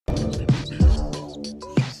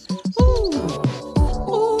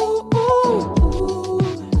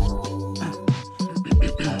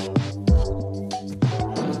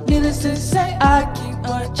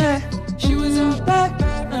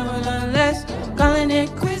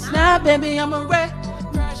baby, I'm a wreck.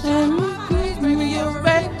 Baby, you're a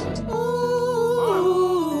wreck.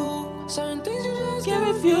 Ooh, certain things you just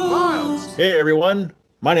can't refuse. Hey everyone,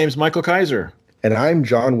 my name's Michael Kaiser. And I'm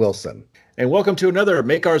John Wilson. And welcome to another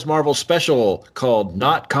Make Ours Marvel special called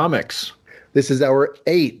Not Comics. This is our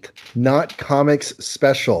 8th Not Comics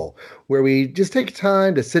special, where we just take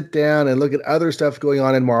time to sit down and look at other stuff going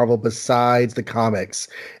on in Marvel besides the comics.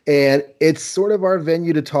 And it's sort of our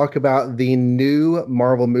venue to talk about the new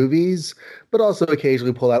Marvel movies, but also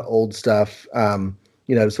occasionally pull out old stuff, to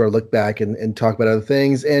sort of look back and talk about other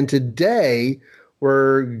things. And today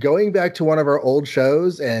we're going back to one of our old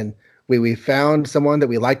shows, and we found someone that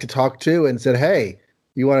we like to talk to and said, hey,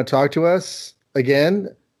 you want to talk to us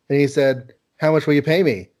again? And he said, how much will you pay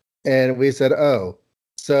me? And we said, oh.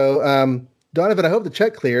 So, Donovan, I hope the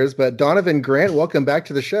check clears, but Donovan Grant, welcome back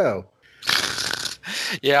to the show.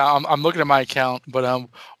 Yeah, I'm looking at my account, but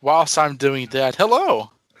whilst I'm doing that,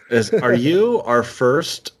 hello. Are you our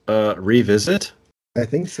first revisit? I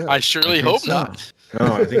think so. I surely hope so. not.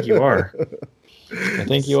 Oh, I think you are. I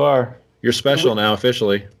think you are. You're special now,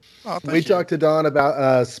 officially. Oh, we talked to Don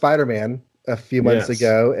about Spider-Man a few months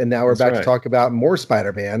ago, and now we're back to talk about more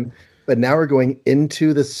Spider-Man. But now we're going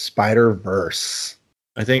into the Spider-Verse.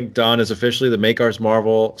 I think Don is officially the Make Ours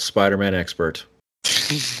Marvel Spider-Man expert.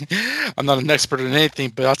 I'm not an expert in anything,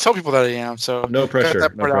 but I'll tell people that I am. So no pressure.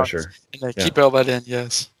 No pressure. And keep all that in.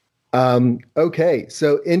 Yes. Okay,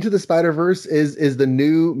 so Into the Spider-Verse is the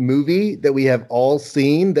new movie that we have all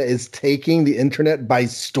seen that is taking the internet by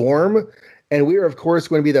storm. And we are, of course,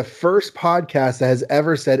 going to be the first podcast that has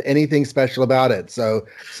ever said anything special about it. So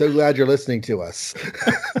glad you're listening to us.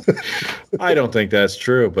 I don't think that's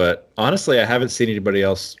true, but honestly, I haven't seen anybody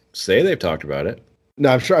else say they've talked about it. No,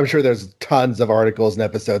 I'm sure there's tons of articles and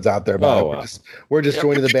episodes out there about it. We're just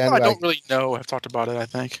joining the bandwagon. I don't really know. I've talked about it, I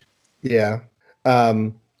think. Yeah.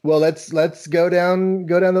 Well, let's go down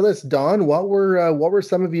the list. Don, what were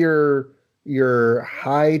some of your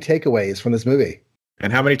high takeaways from this movie?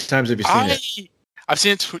 And how many times have you seen it? I've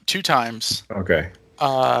seen it two times. Okay.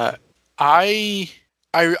 I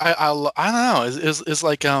don't know. It's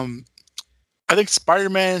like I think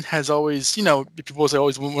Spider-Man has always, people say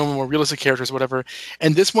always one of the more realistic characters, or whatever,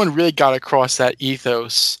 and this one really got across that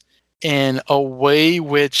ethos in a way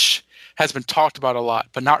which has been talked about a lot,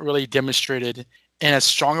 but not really demonstrated in as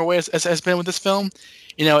strong a way as has been with this film.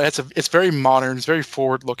 It's very modern. It's very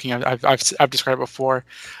forward looking. I've described it before.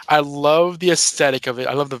 I love the aesthetic of it.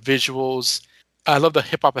 I love the visuals. I love the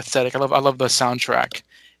hip hop aesthetic. I love the soundtrack.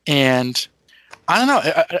 And I don't know.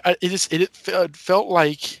 It felt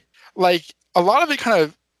like a lot of it kind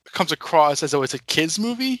of comes across as though it's a kids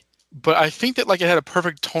movie, but I think that it had a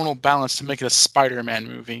perfect tonal balance to make it a Spider-Man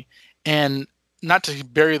movie. And not to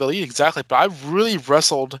bury the lead exactly, but I've really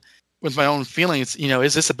wrestled with my own feelings.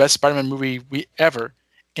 Is this the best Spider-Man movie we ever?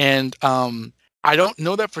 And I don't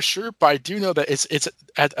know that for sure, but I do know that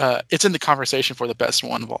it's in the conversation for the best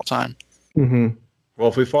one of all time. Mm-hmm. Well,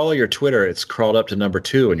 if we follow your Twitter, it's crawled up to number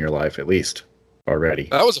 2 in your life at least already.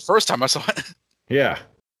 That was the first time I saw it. Yeah.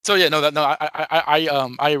 So yeah,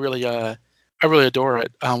 I really adore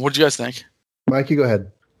it. What did you guys think? Mike, you go ahead.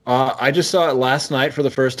 I just saw it last night for the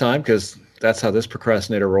first time because that's how this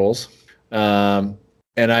procrastinator rolls. And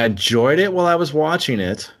I enjoyed it while I was watching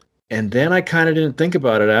it. And then I kind of didn't think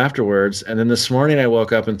about it afterwards. And then this morning I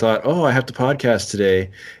woke up and thought, oh, I have to podcast today.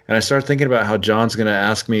 And I started thinking about how John's going to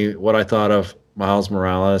ask me what I thought of Miles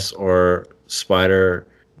Morales or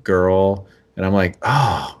Spider-Girl. And I'm like,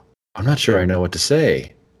 oh, I'm not sure I know what to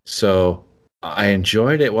say. So I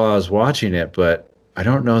enjoyed it while I was watching it, but I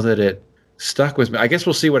don't know that it stuck with me. I guess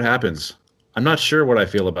we'll see what happens. I'm not sure what I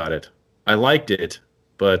feel about it. I liked it,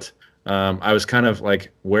 but I was kind of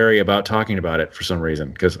wary about talking about it for some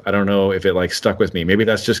reason because I don't know if it stuck with me. Maybe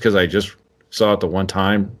that's just because I just saw it the one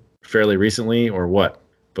time fairly recently or what.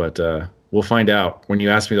 But we'll find out when you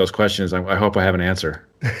ask me those questions. I hope I have an answer.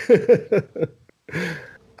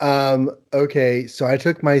 Okay, so I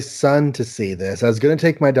took my son to see this. I was going to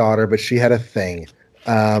take my daughter, but she had a thing.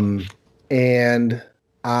 And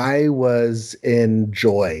I was in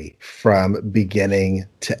joy from beginning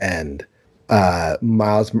to end.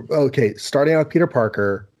 Starting out with Peter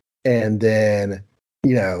Parker, and then,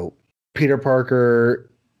 Peter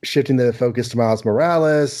Parker shifting the focus to Miles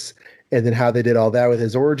Morales, and then how they did all that with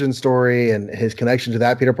his origin story and his connection to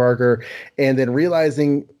that Peter Parker, and then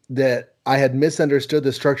realizing that I had misunderstood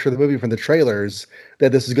the structure of the movie from the trailers,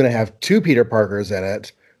 that this is going to have 2 Peter Parkers in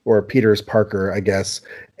it, or Peter's Parker, I guess,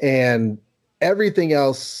 and everything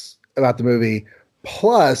else about the movie.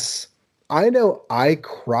 Plus, I know I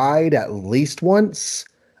cried at least once.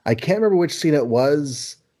 I can't remember which scene it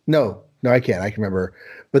was. No, No, I can't. I can remember.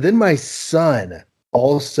 But then my son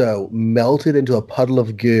also melted into a puddle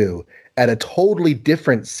of goo at a totally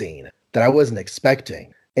different scene that I wasn't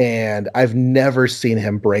expecting. And I've never seen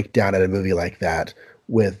him break down at a movie like that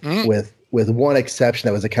with one exception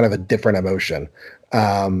that was a kind of a different emotion.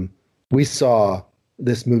 We saw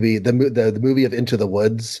this movie, the movie of Into the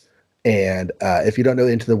Woods. And if you don't know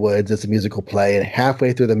Into the Woods, it's a musical play. And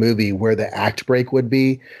halfway through the movie, where the act break would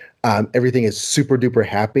be, everything is super duper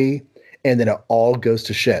happy. And then it all goes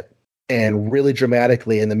to shit. And really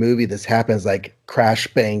dramatically in the movie, this happens like crash,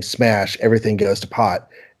 bang, smash, everything goes to pot.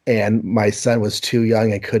 And my son was too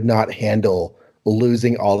young and could not handle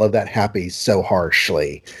losing all of that happy so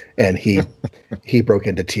harshly. And he broke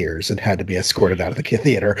into tears and had to be escorted out of the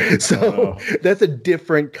theater. So that's a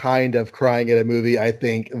different kind of crying at a movie, I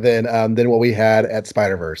think, than what we had at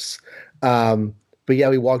Spider-Verse. But yeah,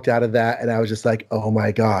 we walked out of that and I was just like, oh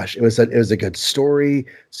my gosh, it was a good story.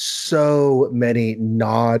 So many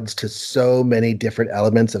nods to so many different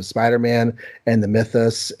elements of Spider-Man and the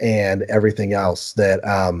mythos and everything else that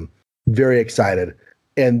very excited.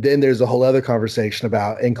 And then there's a whole other conversation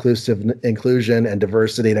about inclusion and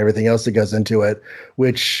diversity and everything else that goes into it,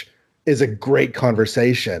 which is a great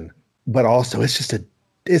conversation, but also it's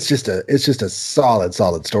just a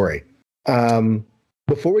solid story.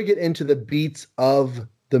 Before we get into the beats of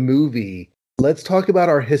the movie, let's talk about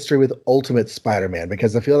our history with Ultimate Spider-Man,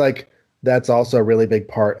 because I feel like that's also a really big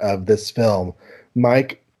part of this film.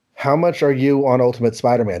 Mike, how much are you on Ultimate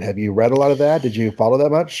Spider-Man? Have you read a lot of that? Did you follow that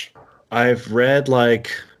much? I've read I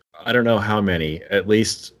don't know how many, at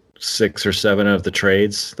least 6 or 7 of the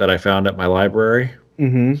trades that I found at my library.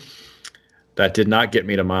 Mm-hmm. That did not get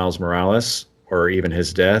me to Miles Morales or even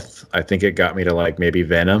his death. I think it got me to maybe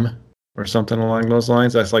Venom or something along those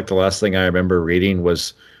lines. That's the last thing I remember reading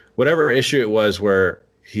was whatever issue it was where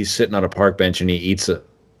he's sitting on a park bench and he eats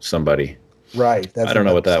somebody. Right. I don't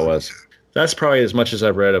know what that was. That's probably as much as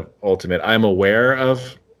I've read of Ultimate. I'm aware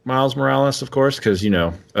of Miles Morales, of course, because,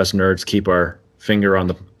 us nerds keep our finger on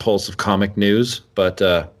the pulse of comic news. But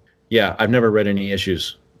yeah, I've never read any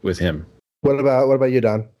issues with him. What about you,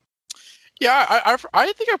 Don? Yeah,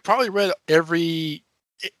 I think I've probably read every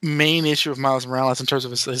main issue of Miles Morales in terms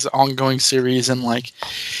of his ongoing series, and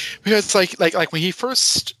because like when he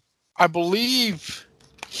first, I believe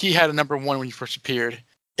he had a #1 when he first appeared,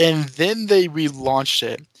 and then they relaunched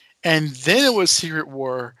it, and then it was Secret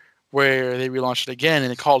War where they relaunched it again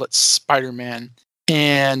and they called it Spider-Man,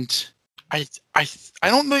 and I'm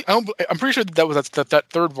pretty sure that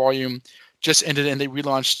third volume just ended and they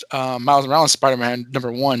relaunched Miles Morales Spider-Man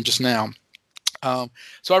 #1 just now.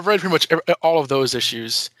 So I've read pretty much all of those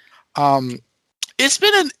issues. It's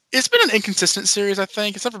been an inconsistent series. I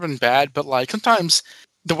think it's never been bad, but sometimes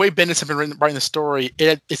the way Bendis have been writing the story,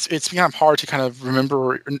 it's kind of hard to kind of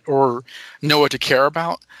remember or know what to care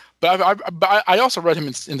about. But I also read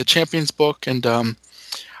him in the Champions book, and I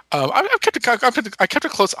kept a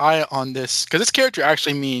close eye on this because this character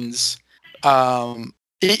actually means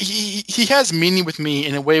he has meaning with me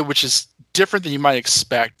in a way which is different than you might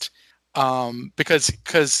expect. Because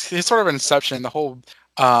his sort of inception, the whole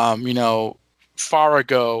far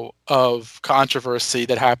ago of controversy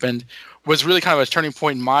that happened was really kind of a turning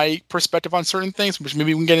point in my perspective on certain things, which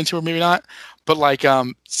maybe we can get into or maybe not. But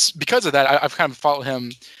because of that, I've kind of followed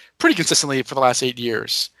him pretty consistently for the last 8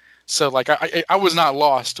 years. So I was not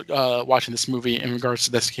lost watching this movie in regards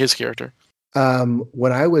to his character.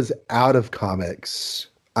 When I was out of comics,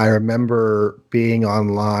 I remember being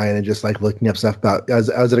online and just looking up stuff about. I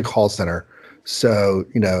was at a call center, so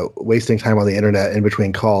wasting time on the internet in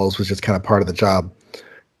between calls was just kind of part of the job.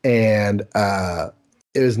 And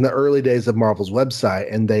it was in the early days of Marvel's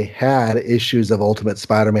website, and they had issues of Ultimate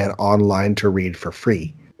Spider-Man online to read for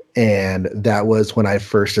free. And that was when I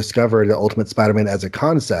first discovered the Ultimate Spider-Man as a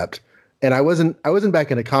concept. And I wasn't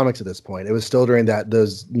back into comics at this point. It was still during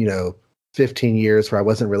those 15 years where I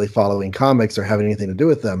wasn't really following comics or having anything to do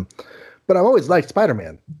with them. But I've always liked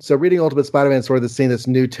Spider-Man. So reading Ultimate Spider-Man, sort of seeing this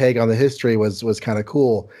new take on the history was kind of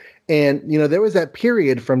cool. And, there was that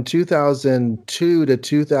period from 2002 to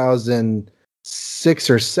 2006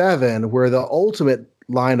 or 7 where the Ultimate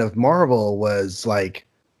line of Marvel was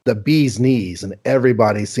the bee's knees, and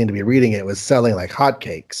everybody seemed to be reading it. It was selling like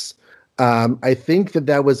hotcakes. I think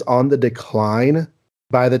that was on the decline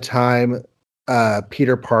by the time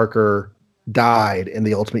Peter Parker died in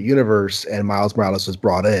the Ultimate Universe and Miles Morales was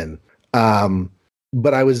brought in.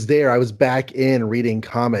 But I was there. I was back in reading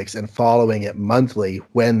comics and following it monthly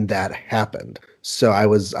when that happened. So I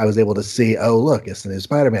was able to see, oh, look, it's the new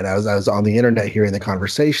Spider-Man. I was on the internet hearing the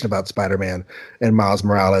conversation about Spider-Man and Miles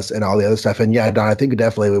Morales and all the other stuff. And yeah, Don, I think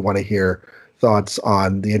definitely we want to hear thoughts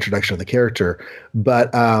on the introduction of the character,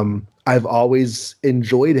 but I've always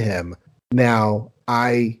enjoyed him. Now,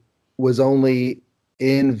 I was only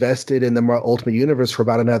invested in the Ultimate Universe for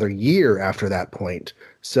about another year after that point.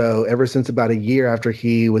 So ever since about a year after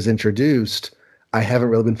he was introduced, I haven't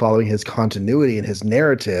really been following his continuity and his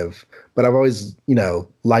narrative, but I've always,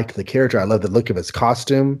 liked the character. I love the look of his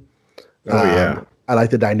costume. Yeah. I like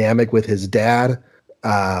the dynamic with his dad.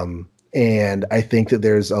 And I think that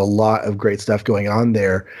there's a lot of great stuff going on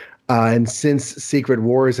there. And since Secret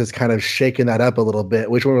Wars has kind of shaken that up a little bit,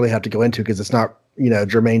 which we don't really have to go into because it's not,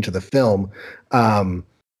 germane to the film,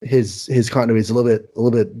 his continuity is a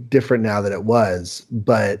little bit different now than it was.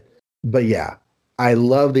 But yeah, I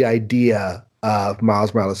love the idea of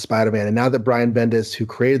Miles Morales Spider-Man. And now that Brian Bendis, who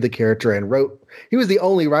created the character and he was the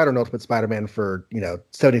only writer on Ultimate Spider-Man for,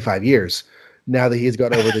 75 years. Now that he's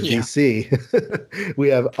gone over to DC, we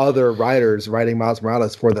have other writers writing Miles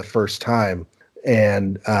Morales for the first time.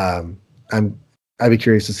 And I'd be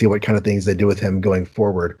curious to see what kind of things they do with him going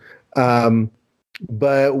forward.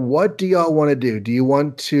 But what do y'all want to do? Do you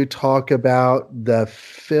want to talk about the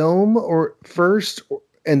film first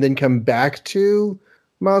and then come back to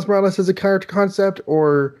Miles Morales as a character concept?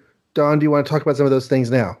 Or Don, do you want to talk about some of those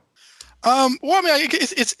things now? Well, I mean,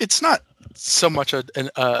 it's not so much a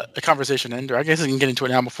conversation ender. I guess I can get into it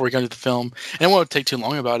now before we go into the film, and it won't take too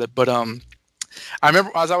long about it. But I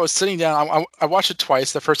remember as I was sitting down, I watched it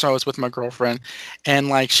twice. The first time I was with my girlfriend, and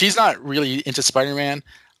like she's not really into Spider-Man.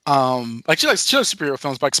 Like she likes superhero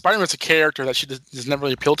films, but like Spider-Man's a character that she does never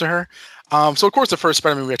really appeal to her. So of course the first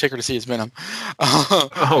Spider-Man movie I take her to see is Venom.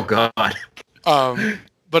 Oh God.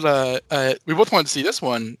 But we both wanted to see this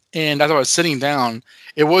one, and as I was sitting down,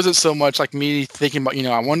 it wasn't so much like me thinking about,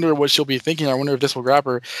 I wonder what she'll be thinking. I wonder if this will grab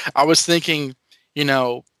her. I was thinking,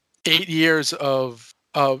 8 years of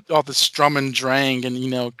all this strum and drang, and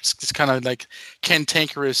just kind of like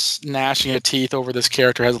cantankerous gnashing of teeth over this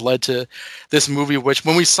character has led to this movie, which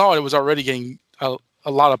when we saw it, it was already getting a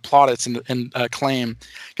lot of plaudits and acclaim.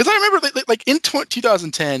 Because I remember like in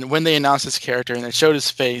 2010 when they announced this character and they showed his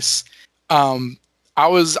face.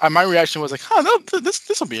 My reaction was like,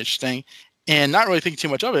 this will be interesting, and not really thinking too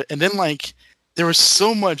much of it. And then like there was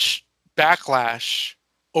so much backlash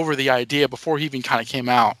over the idea before he even kind of came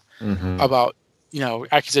out about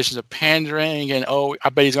accusations of pandering and I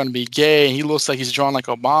bet he's going to be gay and he looks like he's drawn like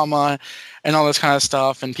Obama and all this kind of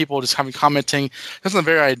stuff, and people just commenting that's the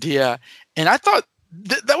very idea. And I thought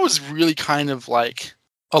that was really kind of like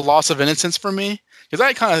a loss of innocence for me, because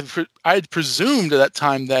I had presumed at that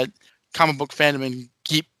time that comic book fandom and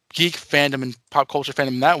geek fandom and pop culture fandom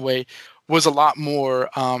in that way was a lot more,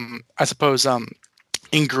 I suppose,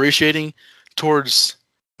 ingratiating towards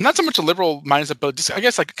not so much a liberal mindset, but just, I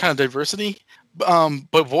guess, like kind of diversity. But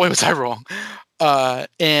boy, was I wrong.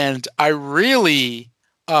 And I really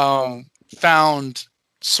found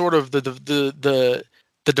sort of the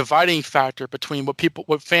dividing factor between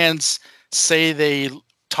what fans say they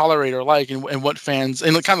tolerate or like, and what fans,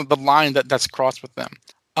 and kind of the line that's crossed with them.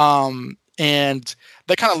 And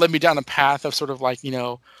that kind of led me down a path of sort of like,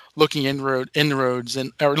 looking inroads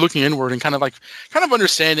or looking inward and kind of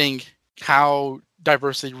understanding how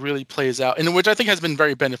diversity really plays out, and which I think has been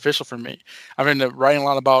very beneficial for me. I've ended up writing a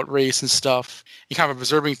lot about race and stuff, and kind of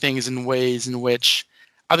observing things in ways in which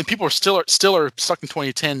I think people are still are stuck in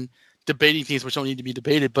 2010 debating things which don't need to be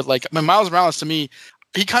debated. But like Miles Morales, to me,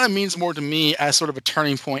 he kind of means more to me as sort of a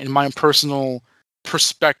turning point in my personal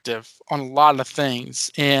perspective on a lot of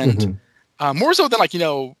things, and more so than like,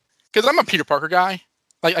 because I'm a Peter Parker guy.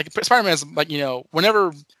 Like Spider-Man's like,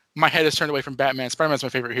 whenever my head is turned away from Batman, Spider-Man's my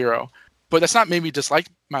favorite hero. But that's not maybe just like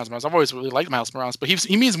Miles Morales. I've always really liked Miles Morales, but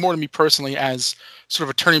he means more to me personally as sort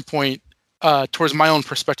of a turning point towards my own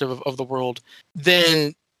perspective of the world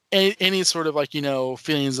than any sort of like,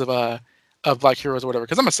 feelings of Black heroes or whatever.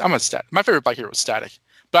 Because I'm a Static. My favorite Black hero is Static,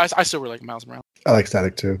 but I still really like Miles Morales. I like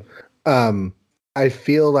Static too. I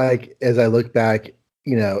feel like as I look back,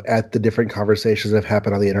 at the different conversations that have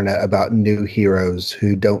happened on the internet about new heroes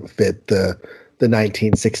who don't fit the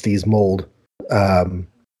 1960s mold,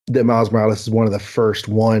 that Miles Morales is one of the first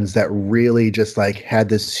ones that really just like had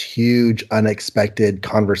this huge unexpected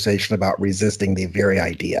conversation about resisting the very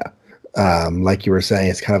idea. Like you were saying,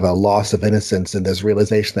 it's kind of a loss of innocence and this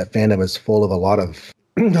realization that fandom is full of a lot of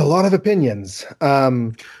opinions.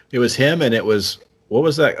 It was him, and it was, what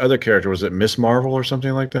was that other character? Was it Miss Marvel or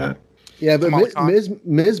something like that? Yeah, but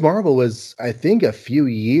Ms. Marvel was, I think, a few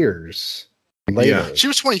years later. Yeah. She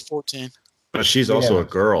was 2014. But she's also a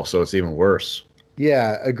girl, so it's even worse.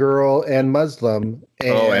 Yeah, a girl and Muslim.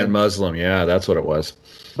 And Muslim. Yeah, that's what it was.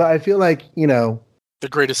 But I feel like, the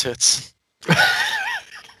greatest hits.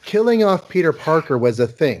 killing off Peter Parker was a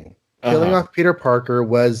thing. Killing off Peter Parker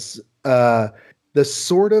was the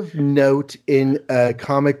sort of note in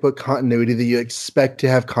comic book continuity that you expect to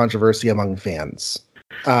have controversy among fans.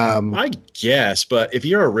 I guess, but if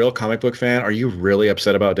you're a real comic book fan, are you really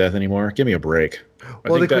upset about death anymore? Give me a break. I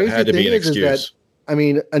think that had to be an excuse. Is that, I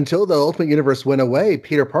mean, until the Ultimate Universe went away,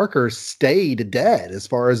 Peter Parker stayed dead, as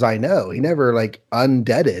far as I know. He never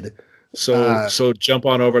undeaded. So jump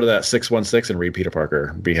on over to that 616 and read Peter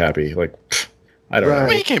Parker. Be happy. I don't know. I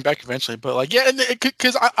mean, he came back eventually, but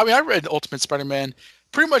because I read Ultimate Spider-Man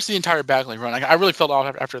pretty much the entire Bagley run. I really felt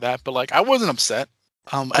off after that, but I wasn't upset.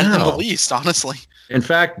 In the least, honestly. In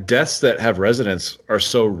fact, deaths that have resonance are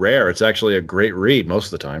so rare. It's actually a great read most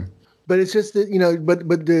of the time. But it's just that, but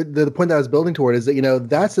the point that I was building toward is that,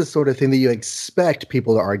 that's the sort of thing that you expect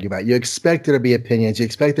people to argue about. You expect there to be opinions. You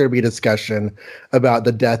expect there to be a discussion about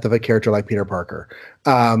the death of a character like Peter Parker.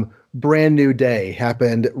 Brand New Day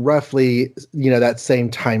happened roughly, that same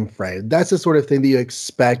time frame. That's the sort of thing that you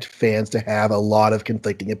expect fans to have a lot of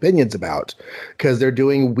conflicting opinions about, because they're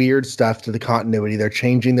doing weird stuff to the continuity. They're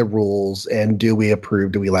changing the rules. And do we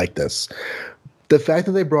approve? Do we like this? The fact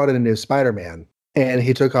that they brought in a new Spider-Man and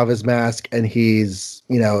he took off his mask and he's,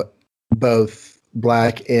 both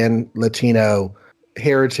Black and Latino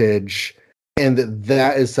heritage, and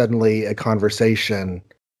that is suddenly a conversation,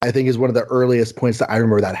 I think, is one of the earliest points that I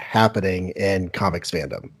remember that happening in comics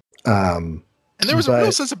fandom. And there was a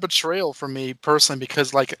real sense of betrayal for me personally,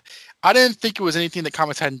 because I didn't think it was anything that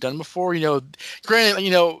comics hadn't done before. Granted,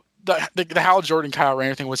 the Hal Jordan Kyle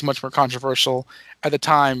Rayner thing was much more controversial at the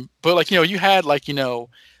time, but you had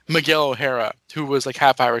Miguel O'Hara, who was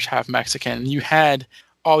half Irish, half Mexican, and you had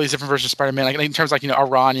all these different versions of Spider-Man, in terms of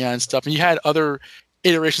Aranya and stuff, and you had other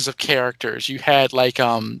iterations of characters. You had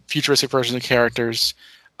futuristic versions of characters.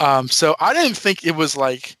 So I didn't think it was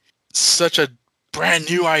such a brand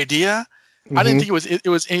new idea. Mm-hmm. I didn't think it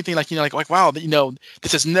was anything wow,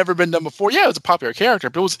 this has never been done before. Yeah, it was a popular character,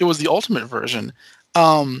 but it was the ultimate version.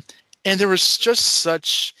 And there was just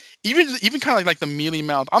such even kind of like the mealy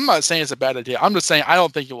mouth. I'm not saying it's a bad idea. I'm just saying I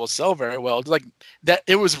don't think it will sell very well. It's that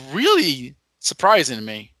it was really surprising to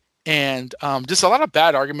me, and just a lot of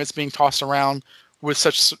bad arguments being tossed around with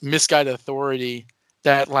such misguided authority.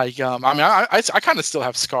 That I kind of still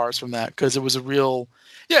have scars from that, because it was a real,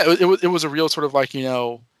 it was a real sort of waking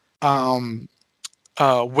up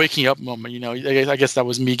moment. I guess that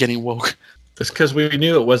was me getting woke. It's because we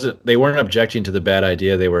knew they weren't objecting to the bad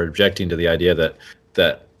idea. They were objecting to the idea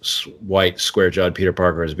that white square-jawed Peter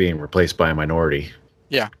Parker is being replaced by a minority.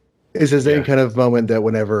 Yeah. It's the same kind of moment that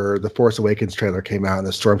whenever the Force Awakens trailer came out and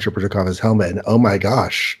the Stormtrooper took off his helmet, and oh my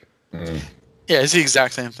gosh. Yeah, it's the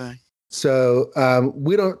exact same thing. So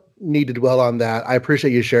we don't need to dwell on that. I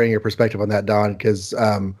appreciate you sharing your perspective on that, Don, because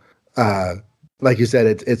like you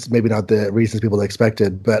said, it's maybe not the reasons people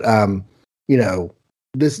expected, but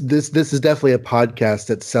this is definitely a podcast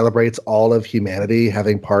that celebrates all of humanity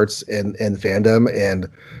having parts in fandom, and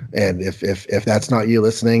if that's not you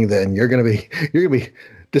listening, then you're gonna be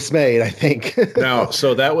dismayed, I think. Now,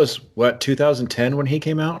 so that was 2010 when he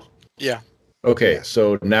came out? Yeah. Okay,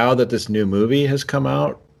 so now that this new movie has come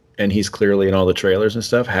out, and he's clearly in all the trailers and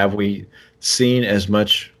stuff, have we seen as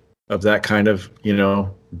much of that kind of,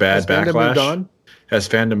 bad backlash? Has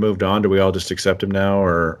fandom moved on? Do we all just accept him now,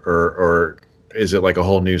 or is it a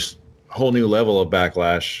whole new level of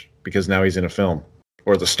backlash because now he's in a film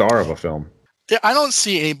or the star of a film? Yeah, I don't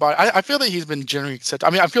see anybody. I feel that he's been generally accepted.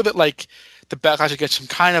 I mean, I feel that the backlash against him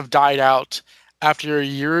kind of died out after a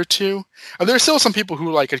year or two. There's still some people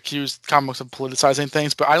who accuse comics of politicizing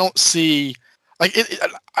things, but I don't see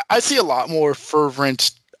I see a lot more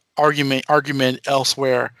fervent argument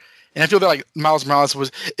elsewhere, and I feel that Miles Morales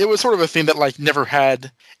was sort of a thing that never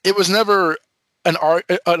had. It was never an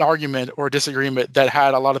argument or a disagreement that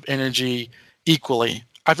had a lot of energy equally.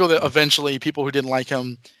 I feel that eventually people who didn't like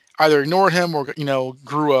him either ignored him or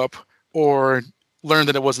grew up or learned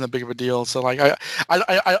that it wasn't a big of a deal. So I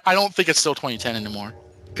don't think it's still 2010 anymore.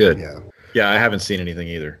 Good. Yeah, I haven't seen anything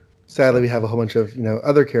either. Sadly, we have a whole bunch of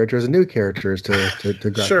other characters and new characters to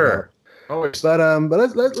grab. Sure. But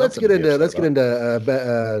let's get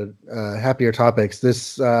into happier topics.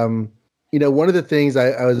 This one of the things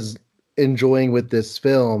I was enjoying with this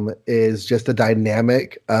film is just the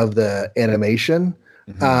dynamic of the animation.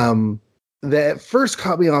 Mm-hmm. That first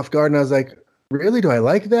caught me off guard, and I was like, really, do I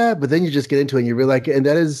like that? But then you just get into it and you really like it. And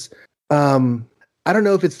that is, I don't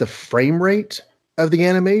know if it's the frame rate of the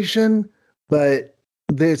animation, but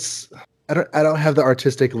I don't have the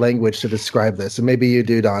artistic language to describe this. And maybe you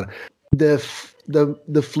do, Don. The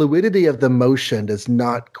fluidity of the motion does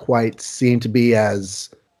not quite seem to be as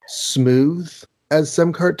smooth as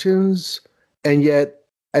some cartoons, and yet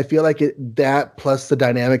I feel like that plus the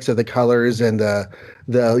dynamics of the colors and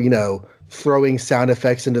the throwing sound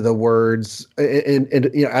effects into the words and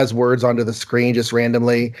as words onto the screen just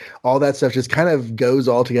randomly, all that stuff just kind of goes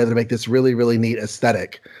all together to make this really, really neat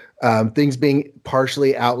aesthetic. Things being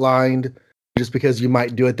partially outlined just because you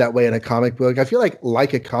might do it that way in a comic book. I feel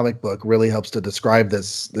like a comic book really helps to describe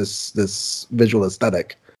this visual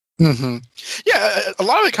aesthetic. Mm-hmm. Yeah, a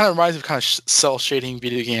lot of it kind of reminds me of kind of cell shading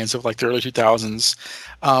video games of like the early 2000s.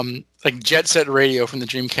 Like Jet Set Radio from the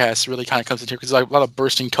Dreamcast really kind of comes into here because like a lot of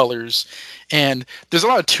bursting colors, and there's a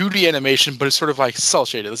lot of 2D animation, but it's sort of like cell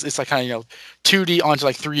shaded. It's like kind of 2D onto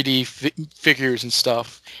like 3D figures and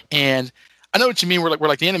stuff. And I know what you mean. Where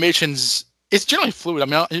like the animations, it's generally fluid. I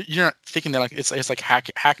mean, you're not thinking that like it's like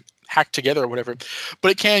hacked together or whatever,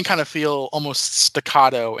 but it can kind of feel almost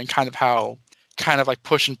staccato and kind of like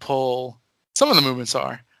push and pull some of the movements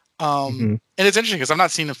are. And it's interesting because I've not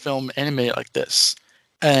seen a film animated like this.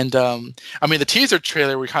 And I mean, the teaser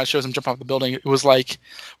trailer where it kind of shows him jump off the building, it was like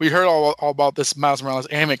we heard all about this Miles Morales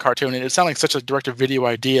anime cartoon, and it sounded like such a direct-to-video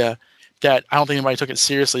idea that I don't think anybody took it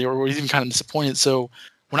seriously or was even kind of disappointed. So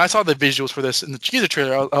when I saw the visuals for this in the teaser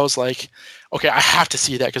trailer, I was like, okay, I have to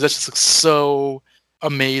see that because that just looks so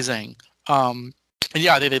amazing. And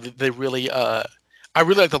yeah, they really I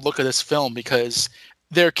really like the look of this film because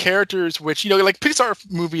they're characters which, like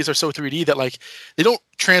Pixar movies are so 3D that like they don't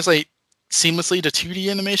translate seamlessly to 2D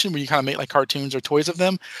animation where you kind of make like cartoons or toys of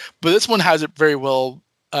them. But this one has it very well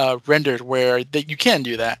rendered where you can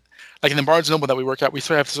do that. Like in the Barnes & Noble that we work at, we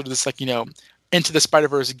sort of have sort of this like, Into the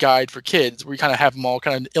Spider-Verse guide for kids where you kind of have them all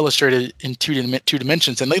kind of illustrated in two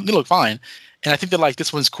dimensions and they look fine. And I think that like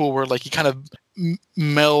this one's cool where like he kind of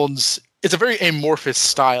melds. It's a very amorphous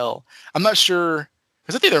style. I'm not sure.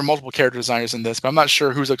 Because I think there are multiple character designers in this, but I'm not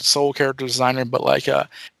sure who's a sole character designer. But like, I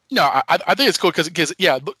think it's cool because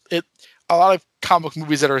yeah, a lot of comic book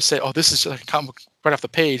movies that are say, oh, this is just like a comic book right off the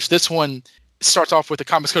page. This one starts off with the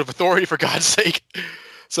Comics Code of Authority, for God's sake.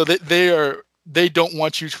 So they don't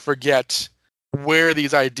want you to forget where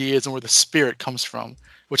these ideas and where the spirit comes from,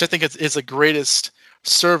 which I think is the greatest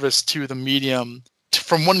service to the medium,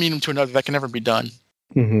 from one medium to another, that can never be done.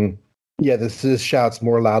 Mm-hmm. Yeah, this shouts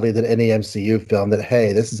more loudly than any MCU film that,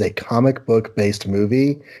 hey, this is a comic book based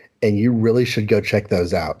movie and you really should go check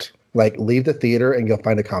those out. Like, leave the theater and go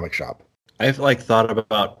find a comic shop. I've like thought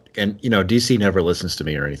about, and DC never listens to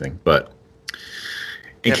me or anything, but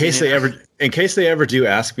in case they ever do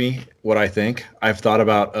ask me what I think, I've thought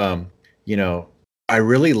about, I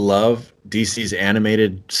really love DC's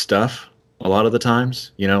animated stuff a lot of the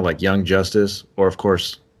times, like Young Justice, or of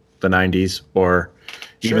course the 90s, or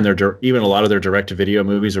even a lot of their direct-to-video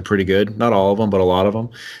movies are pretty good. Not all of them, but a lot of them.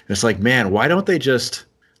 And it's like, man, why don't they just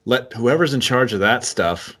let whoever's in charge of that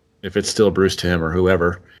stuff, if it's still Bruce Timm or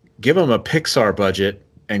whoever, give them a Pixar budget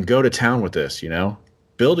and go to town with this,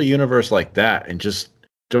 Build a universe like that and just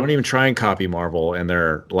don't even try and copy Marvel and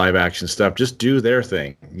their live-action stuff. Just do their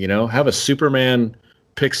thing, Have a Superman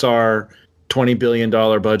Pixar $20 billion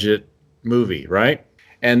budget movie, right?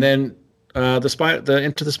 And then the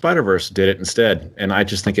Into the Spider-Verse did it instead, and I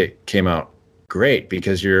just think it came out great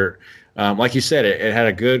because you're like you said, it had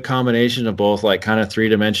a good combination of both like kind of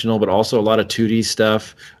 3-dimensional but also a lot of 2D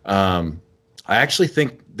stuff. I actually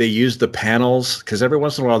think they used the panels because every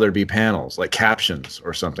once in a while there'd be panels like captions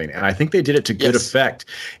or something, and I think they did it to good effect.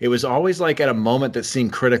 It was always like at a moment that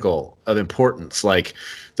seemed critical of importance. Like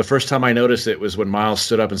the first time I noticed it was when Miles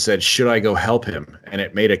stood up and said, "Should I go help him?" and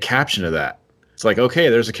it made a caption of that. It's like, okay,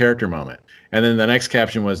 there's a character moment. And then the next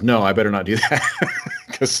caption was, no, I better not do that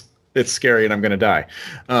because it's scary and I'm going to die.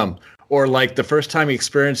 Or like the first time he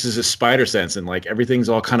experiences his spider sense and like everything's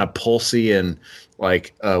all kind of pulsy and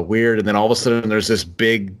like weird. And then all of a sudden there's this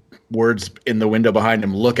big words in the window behind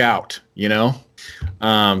him, look out, That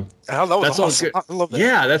was awesome. I love that.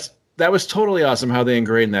 Yeah, that was totally awesome how they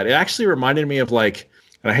ingrained that. It actually reminded me of like,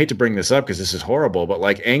 and I hate to bring this up because this is horrible, but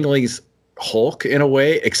like Ang Lee's Hulk in a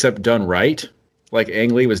way, except done right. Like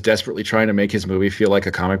Ang Lee was desperately trying to make his movie feel like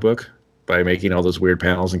a comic book by making all those weird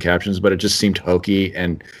panels and captions, but it just seemed hokey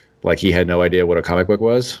and like he had no idea what a comic book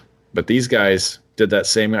was. But these guys did that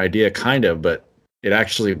same idea kind of, but it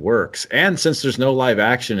actually works. And since there's no live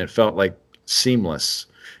action, it felt like seamless.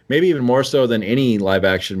 Maybe even more so than any live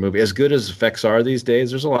action movie. As good as effects are these days,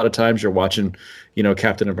 there's a lot of times you're watching,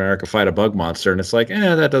 Captain America fight a bug monster and it's like,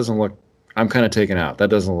 that doesn't look, I'm kind of taken out. That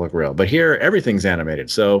doesn't look real. But here, everything's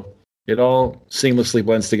animated. So it all seamlessly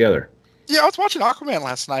blends together. Yeah, I was watching Aquaman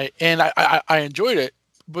last night, and I enjoyed it.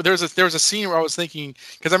 But there was a scene where I was thinking,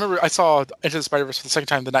 because I remember I saw Into the Spider-Verse for the second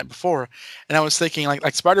time the night before, and I was thinking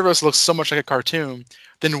like Spider-Verse looks so much like a cartoon,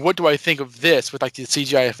 then what do I think of this with like the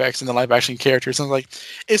CGI effects and the live action characters? And like,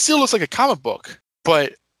 it still looks like a comic book,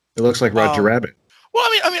 but It looks like Roger Rabbit. well,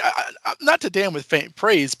 I not to damn with faint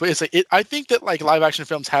praise, but it's like I think that like live action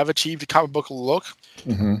films have achieved a comic book look,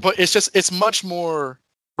 Mm-hmm. but it's much more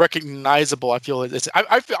recognizable. I feel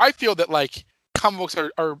I feel that like comic books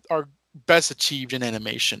are best achieved in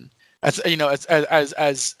animation. As you know, as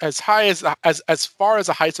high as far as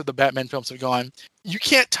the heights of the Batman films have gone, you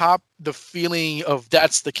can't top the feeling of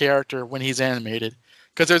that's the character when he's animated,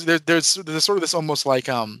 because there's sort of this almost like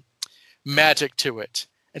magic to it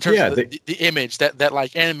in terms of the image that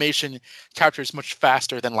like animation captures much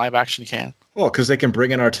faster than live action can. Well, because they can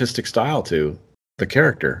bring an artistic style to the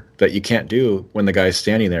character that you can't do when the guy's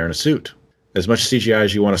standing there in a suit. As much CGI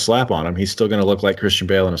as you want to slap on him, he's still going to look like Christian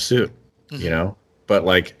Bale in a suit, you know? But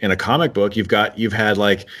like in a comic book, you've had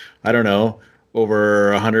like, I don't know,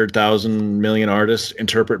 over 100,000 million artists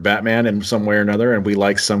interpret Batman in some way or another. And we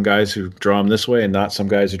like some guys who draw him this way and not some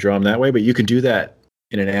guys who draw him that way. But you can do that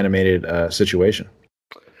in an animated situation.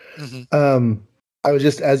 I was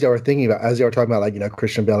just, as y'all were talking about like, you know,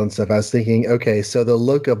 Christian Bale and stuff, I was thinking, okay, so the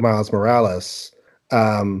look of Miles Morales,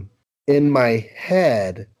 in my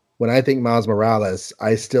head, when I think Miles Morales,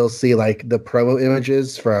 I still see like the promo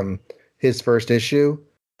images from his first issue,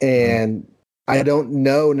 and I don't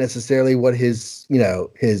know necessarily what his, you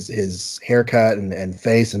know, his haircut and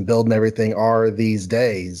face and build and everything are these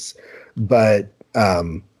days, but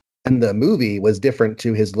and the movie was different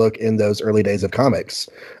to his look in those early days of comics.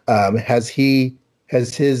 Has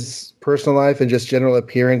his personal life and just general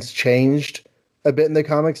appearance changed a bit in the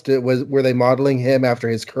comics? Were they modeling him after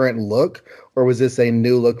his current look, or was this a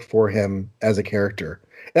new look for him as a character?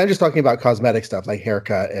 And I'm just talking about cosmetic stuff like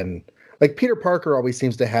haircut, and like Peter Parker always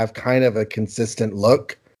seems to have kind of a consistent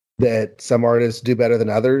look that some artists do better than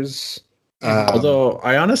others. Although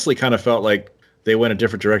I honestly kind of felt like they went a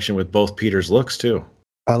different direction with both Peter's looks too.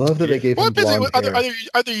 I love that they gave him blonde hair.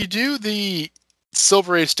 Either you do the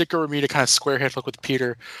Silver Age stick over me to kind of square head look with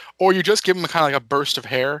Peter, or you just give him kind of like a burst of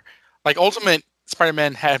hair. Like Ultimate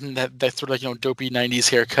Spider-Man had that sort of like, you know, dopey 90s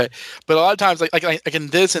haircut, but a lot of times like in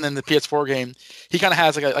this and in the PS4 game, he kind of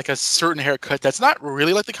has like a certain haircut that's not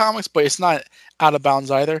really like the comics, but it's not out of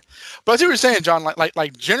bounds either. But I see what you're saying, John.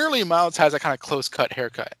 Like generally Miles has a kind of close cut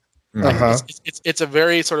haircut. It's a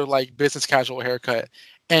very sort of like business casual haircut.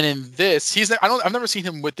 And in this, I've never seen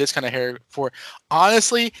him with this kind of hair before,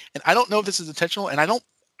 honestly. And I don't know if this is intentional. And I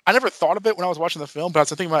never thought of it when I was watching the film, but I was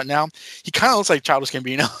thinking about it now. He kind of looks like Childish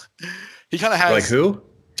Gambino. He kind of has like who?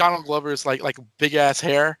 Donald Glover's like big ass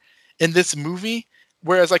hair in this movie.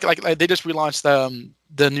 Whereas like they just relaunched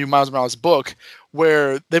the new Miles Morales book,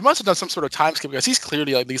 where they must have done some sort of time skip, because he's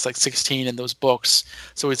clearly at least like 16 in those books,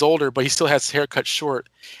 so he's older, but he still has his hair cut short.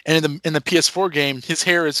 And in the PS4 game, his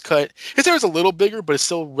hair is cut. His hair is a little bigger, but it's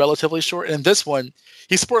still relatively short. And in this one,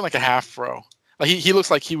 he's sporting like a half fro. Like he looks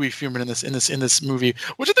like Huey Fuhrman in this movie,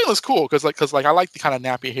 which I think looks cool because I like the kind of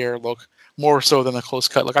nappy hair look more so than the close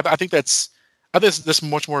cut look. I think this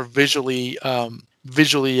much more visually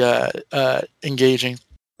engaging.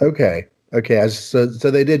 Okay. So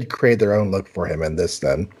they did create their own look for him in this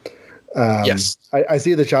then. Yes. I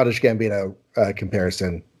see the Childish Gambino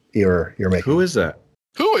comparison you're making. Who is that?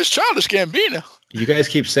 Who is Childish Gambino? You guys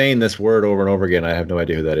keep saying this word over and over again. I have no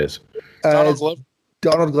idea who that is. Donald Glover.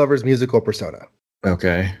 Donald Glover's musical persona.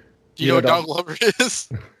 Okay. Do you know what Donald Glover is?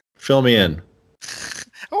 Fill me in.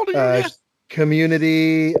 How old are you again?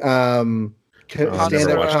 Community.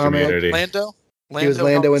 Stand-up comic. Lando. He was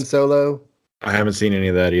Lando in Solo. I haven't seen any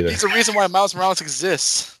of that either. He's the reason why Miles Morales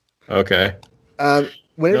exists. Okay.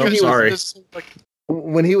 When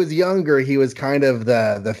he was younger, he was kind of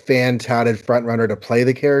the fan-touted frontrunner to play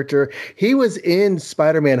the character. He was in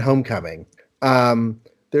Spider-Man: Homecoming.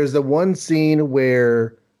 There's the one scene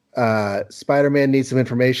where Spider-Man needs some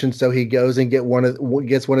information, so he goes and gets one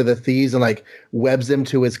of the thieves and like webs him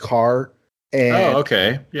to his car. And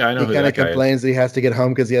okay. Yeah, I know. He kind of complains that he has to get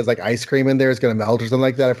home because he has like ice cream in there. It's going to melt or something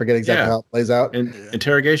like that. I forget exactly how it plays out.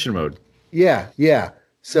 Interrogation mode. Yeah.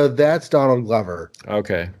 So that's Donald Glover.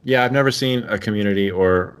 Okay. Yeah, I've never seen a Community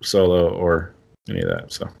or Solo or any of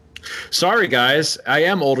that. So sorry, guys. I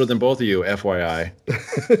am older than both of you, FYI.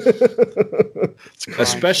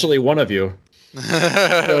 Especially one of you.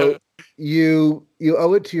 So you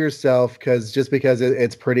owe it to yourself because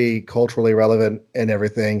it's pretty culturally relevant and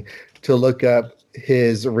everything to look up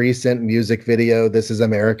his recent music video, This Is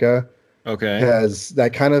America. Okay. Because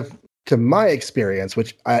that kind of, to my experience,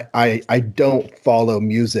 which I don't follow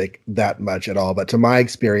music that much at all, but to my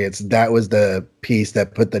experience, that was the piece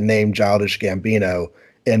that put the name Childish Gambino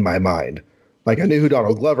in my mind. Like I knew who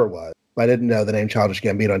Donald Glover was, but I didn't know the name Childish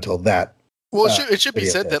Gambino until that Well, it should be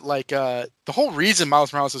media said thing. that like the whole reason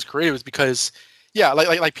Miles Morales was created was because, yeah,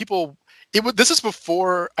 like people. This is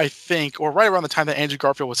before, I think, or right around the time that Andrew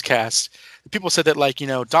Garfield was cast. People said that like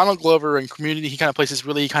Donald Glover in Community, he kind of plays this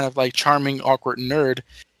really kind of like charming, awkward nerd.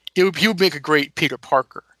 He would make a great Peter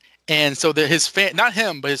Parker. And so that his fan, not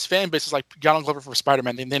him, but his fan base is like Donald Glover for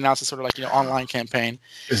Spider-Man. They announced a sort of like online campaign.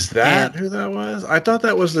 Is that who that was? I thought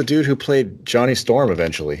that was the dude who played Johnny Storm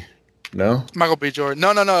eventually. No? Michael B. Jordan.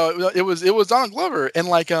 No. It was Donald Glover, and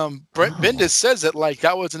like Brent Bendis says that like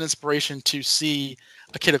that was an inspiration to see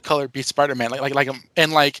a kid of color be Spider-Man.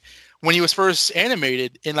 And like when he was first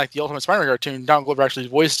animated in like the Ultimate Spider-Man cartoon, Donald Glover actually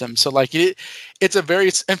voiced him. So like it's a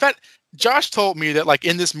very. In fact, Josh told me that like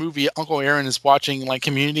in this movie, Uncle Aaron is watching like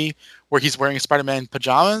Community where he's wearing Spider-Man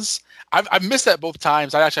pajamas. I've missed that both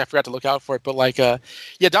times. I forgot to look out for it, but like yeah,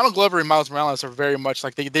 Donald Glover and Miles Morales are very much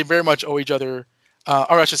like they very much owe each other.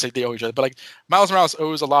 Or I should say they owe each other, but like Miles Morales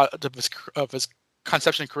owes a lot of his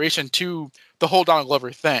conception and creation to the whole Donald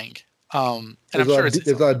Glover thing. And There's I'm sure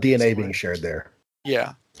there's a lot of DNA being shared there.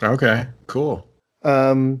 Yeah. Okay, cool.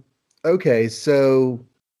 Okay, so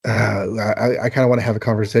I kind of want to have a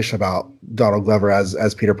conversation about Donald Glover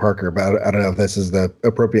as Peter Parker, but I don't know if this is the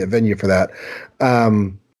appropriate venue for that.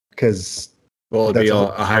 Because Well, it'd be a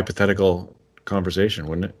hypothetical conversation,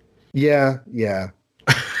 wouldn't it? yeah.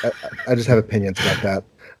 I just have opinions about that.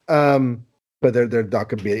 But they're not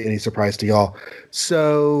going to be any surprise to y'all.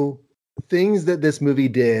 So things that this movie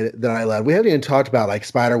did that I love. We haven't even talked about like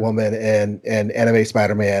Spider-Woman and anime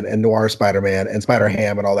Spider-Man and noir Spider-Man and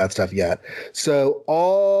Spider-Ham and all that stuff yet. So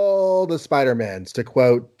all the Spider-Mans, to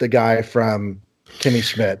quote the guy from Kimmy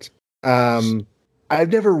Schmidt. I've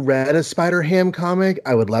never read a Spider-Ham comic.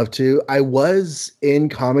 I would love to. I was in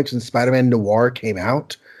comics when Spider-Man Noir came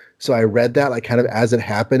out. So I read that like kind of as it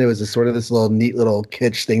happened. It was this little neat little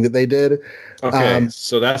kitsch thing that they did. Okay,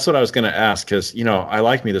 so that's what I was going to ask because, I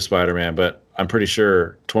like me the Spider-Man, but I'm pretty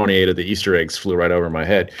sure 28 of the Easter eggs flew right over my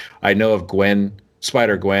head. I know of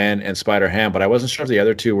Spider-Gwen and Spider-Ham, but I wasn't sure if the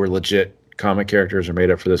other two were legit comic characters or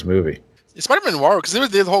made up for this movie. Spider-Man Noir, because there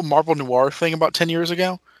was the whole Marvel Noir thing about 10 years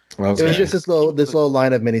ago. Okay. It was just this little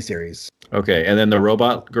line of miniseries. Okay, and then the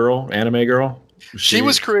robot girl, anime girl? She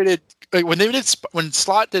was created... Like when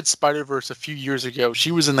Slott did Spider-Verse a few years ago,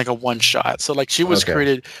 she was in like a one shot. So like she was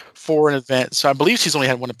created for an event. So I believe she's only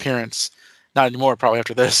had one appearance, not anymore probably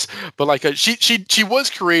after this. But like she was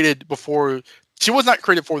created before. She was not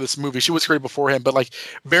created for this movie. She was created before him, but like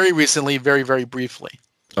very recently, very very briefly.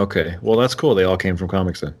 Okay, well that's cool. They all came from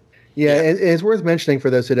comics then. Yeah, and it's worth mentioning for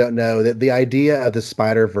those who don't know that the idea of the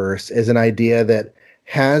Spider-Verse is an idea that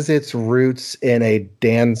has its roots in a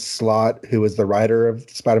Dan Slott, who was the writer of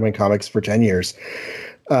Spider-Man comics for 10 years.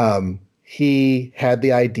 He had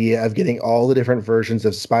the idea of getting all the different versions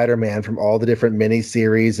of Spider-Man from all the different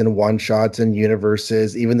miniseries and one-shots and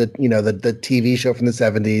universes, even the TV show from the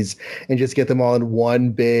 70s, and just get them all in one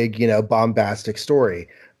big, bombastic story.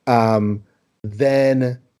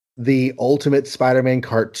 Then the Ultimate Spider-Man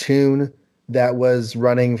cartoon that was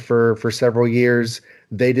running for several years,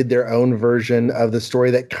 they did their own version of the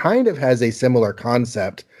story that kind of has a similar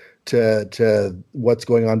concept to what's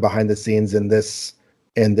going on behind the scenes in this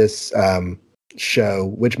show,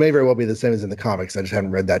 which may very well be the same as in the comics. I just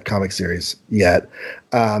haven't read that comic series yet.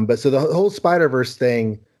 But so the whole Spider-Verse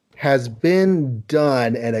thing has been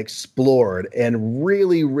done and explored and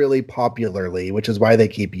really, really popularly, which is why they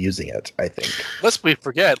keep using it, I think. Lest we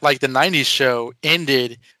forget, like the 90s show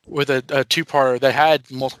ended with a two-parter that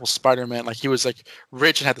had multiple Spider-Man. Like he was like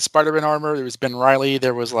rich and had the Spider-Man armor. There was Ben Reilly.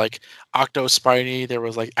 There was like Octo Spidey. There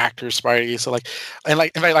was like Actor Spidey. So like, and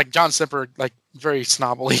like, in fact, like John Semper, like very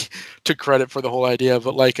snobbily took credit for the whole idea.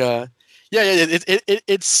 But like, it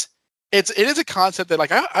is a concept that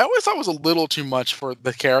like I always thought was a little too much for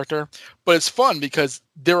the character, but it's fun because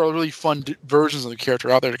there are really fun versions of the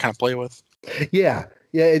character out there to kind of play with. Yeah,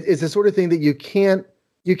 it's the sort of thing that you can't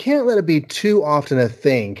let it be too often a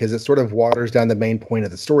thing because it sort of waters down the main point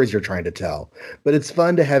of the stories you're trying to tell. But it's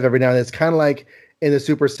fun to have every now and then. It's kind of like in the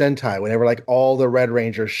Super Sentai, whenever like all the Red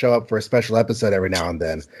Rangers show up for a special episode every now and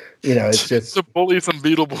then. It's just the bullies and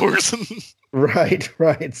Beetleborgs.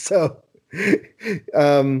 Right. So,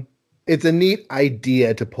 it's a neat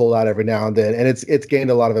idea to pull out every now and then, and it's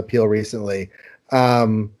gained a lot of appeal recently.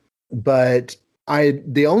 But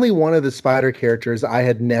the only one of the Spider characters I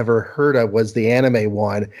had never heard of was the anime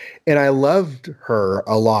one, and I loved her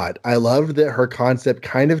a lot. I loved that her concept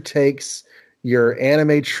kind of takes your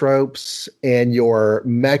anime tropes and your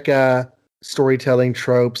mecha storytelling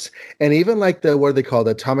tropes, and even like what are they called?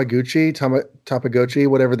 The Tamagotchi,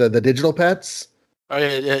 whatever the digital pets. Oh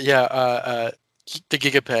yeah. the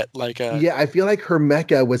Gigapet. Like, Yeah, I feel like her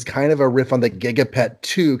mecha was kind of a riff on the Gigapet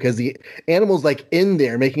too, because the animal's like in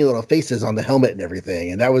there making little faces on the helmet and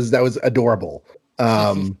everything, and that was adorable.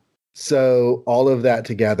 So all of that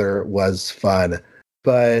together was fun.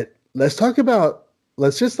 But let's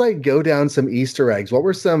just like go down some Easter eggs. What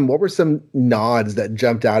were some nods that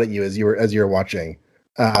jumped out at you as you were watching?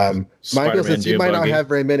 Michael, Spider-Man since you Dune might not buggy. have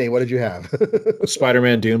very many, what did you have?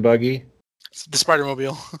 Spider-Man Dune buggy. the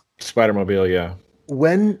Spider-Mobile. Spider-Mobile, yeah.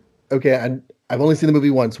 I've only seen the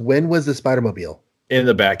movie once. When was the Spider-Mobile? In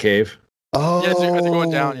the Batcave. Oh, Yeah, as they're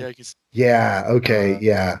going down. Yeah, yeah. Okay,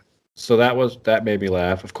 yeah. So that made me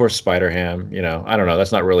laugh. Of course, Spider-Ham, I don't know.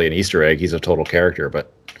 That's not really an Easter egg. He's a total character,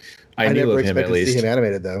 but I knew never of him expected at to least. see him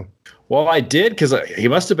animated though. Well, I did because he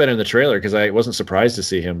must have been in the trailer because I wasn't surprised to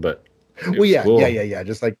see him, but it Well, was yeah, cool. yeah.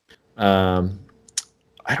 Just like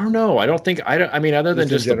I don't know. I mean, other than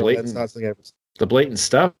just in general, that's not something the blatant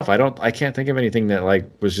stuff, I can't think of anything that like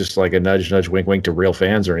was just like a nudge, wink, wink to real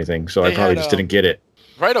fans or anything. So I They probably had, just didn't get it.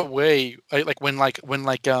 right away, when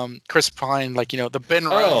Chris Pine, the Ben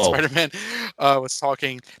Riley Spider-Man was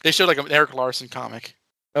talking, they showed like an Eric Larson comic.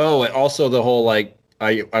 Oh, and also the whole like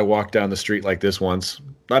I walked down the street like this once.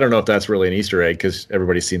 I don't know if that's really an Easter egg because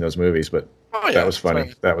everybody's seen those movies, but Oh yeah, that was funny.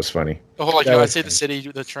 right. That was funny. The whole That I was saved the city,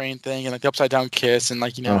 the train thing, and like the upside down kiss, and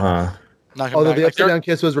knock him Although back. the Like, upside down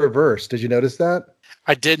kiss was reversed. Did you notice that?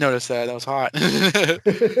 I did notice that. That was hot.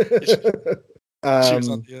 She was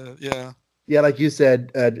on yeah. Yeah, like you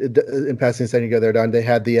said, in passing a second ago there, Don, they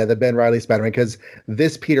had the Ben Riley Spider-Man because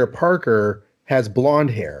this Peter Parker has blonde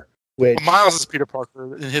hair, which Miles is Peter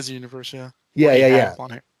Parker in his universe. Yeah. yeah.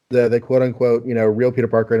 Blonde hair. The quote unquote real Peter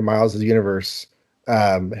Parker in Miles' universe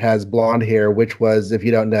has blonde hair, which was, if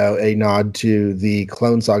you don't know, a nod to the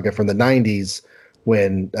Clone Saga from the 90s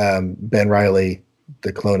when Ben Riley,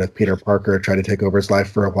 the clone of Peter Parker, tried to take over his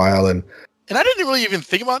life for a while. And I didn't really even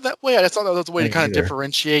think about it that way. I just thought that was a way to Me kind of neither.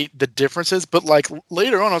 differentiate the differences. But like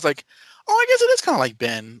later on, I was like, oh, I guess it is kind of like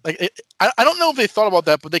Ben. Like I don't know if they thought about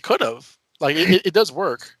that, but they could have. Like it does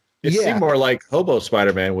work. It Yeah. seemed more like Hobo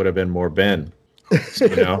Spider-Man would have been more Ben.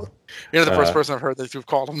 You're the first person I've heard that you've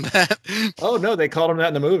called him that. Oh no, they called him that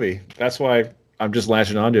in the movie. That's why I'm just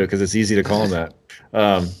latching onto it because it's easy to call him that.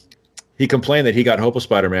 He complained that he got Hobo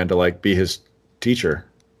Spider-Man to like be his teacher.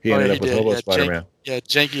 He ended up with Hobo Spider-Man.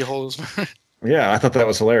 Janky holes. Yeah, I thought that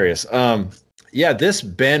was hilarious. Yeah, this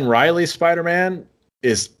Ben Riley Spider-Man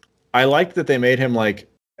I like that they made him like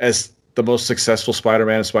as the most successful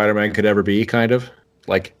Spider-Man could ever be, kind of.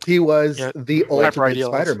 Like he was Yeah, the ultimate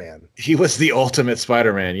idealized. Spider-Man. he was the ultimate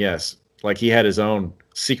Spider-Man, yes. Like he had his own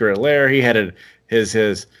secret lair. He had his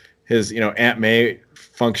Aunt May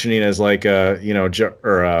functioning as like Alfred.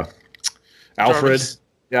 Jarvis.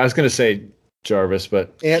 Yeah, I was gonna say Jarvis,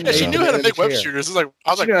 but And Yeah, she May knew how to in make the web chair. shooters. I was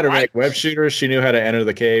she like, knew how to what? make web shooters. She knew how to enter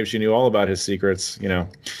the cave. She knew all about his secrets.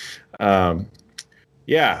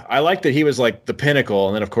 Yeah, I like that he was like the pinnacle,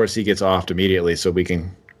 and then of course he gets offed immediately, so we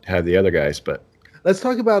can have the other guys. But Let's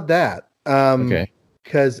talk about that. okay,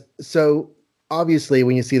 Because obviously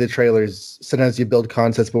when you see the trailers, sometimes you build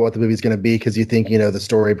concepts about what the movie's going to be because you think you know the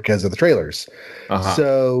story because of the trailers. uh-huh.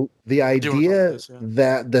 So the do idea recall this, yeah.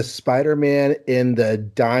 that the Spider-Man in the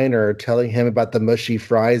diner telling him about the mushy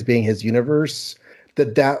fries being his universe,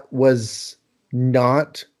 that was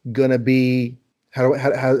not going to be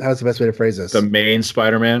how's the best way to phrase this? the main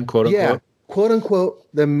Spider-Man, quote unquote. Yeah, quote unquote,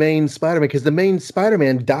 the main Spider-Man, because the main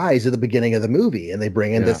Spider-Man dies at the beginning of the movie, and they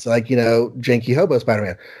bring in this janky hobo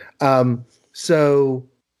Spider-Man. So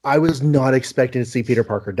I was not expecting to see Peter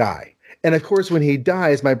Parker die. And of course, when he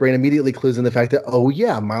dies, my brain immediately clues in the fact that, oh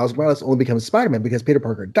yeah, Miles Morales only becomes Spider-Man because Peter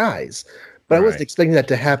Parker dies. But I wasn't Right. expecting that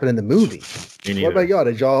to happen in the movie. Me What neither. about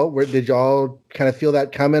y'all? Did y'all kind of feel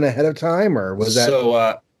that coming ahead of time, or was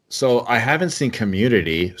that? So I haven't seen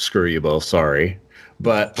Community. Screw you both. Sorry,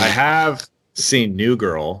 but I have seen New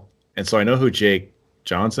Girl, and so I know who Jake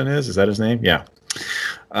Johnson is. Is that his name? Yeah.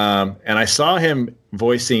 And I saw him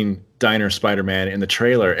voicing Diner Spider-Man in the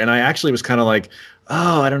trailer, and I actually was kind of like,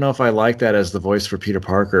 oh, I don't know if I like that as the voice for Peter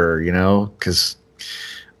Parker, because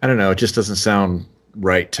I don't know, it just doesn't sound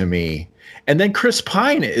right to me. And then Chris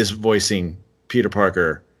Pine is voicing Peter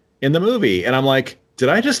Parker in the movie, and I'm like, did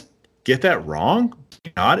I just get that wrong?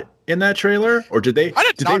 Not in that trailer, or did they? I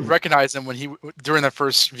did not they, recognize him during that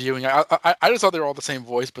first viewing. I just thought they were all the same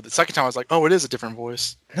voice, but the second time I was like, oh, it is a different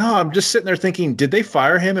voice. No, I'm just sitting there thinking, did they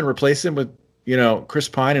fire him and replace him with Chris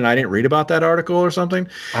Pine? And I didn't read about that article or something.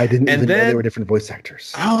 I didn't and even know then- they were different voice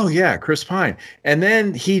actors. Oh yeah, Chris Pine. And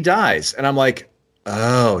then he dies, and I'm like,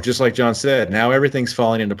 oh, just like John said, now everything's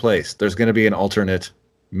falling into place. There's going to be an alternate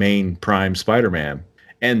main Prime Spider-Man.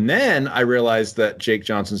 And then I realized that Jake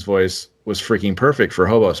Johnson's voice was freaking perfect for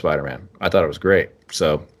Hobo Spider-Man. I thought it was great.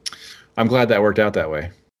 So I'm glad that worked out that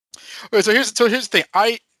way. Okay, so here's the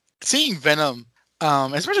thing. Seeing Venom,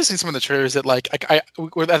 especially seeing some of the trailers that like at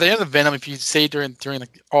the end of Venom, if you say during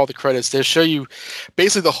like all the credits, they show you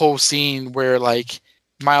basically the whole scene where like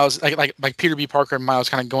Miles, like Peter B. Parker and Miles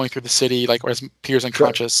kind of going through the city, like whereas Peter's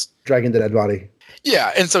unconscious. Dragging the dead body.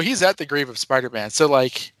 Yeah, and so he's at the grave of Spider-Man. So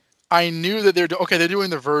like I knew that they're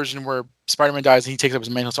doing the version where Spider-Man dies and he takes up his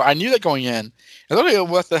mantle. So I knew that going in. And okay,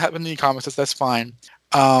 well, that happened in the comics. That's fine.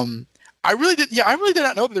 I really did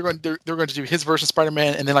not know that they were going to do his version of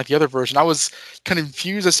Spider-Man and then like the other version. I was kind of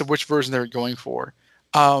confused as to which version they were going for.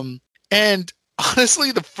 And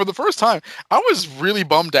honestly, for the first time, I was really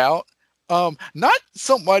bummed out. Not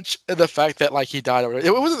so much the fact that like he died or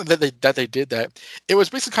it wasn't that they did that. It was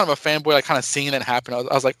basically kind of a fanboy like kind of seeing that happen. I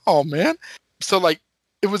was like, oh man. So like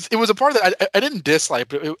it was a part that I didn't dislike,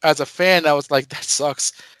 but as a fan, I was like, that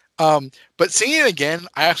sucks. But seeing it again,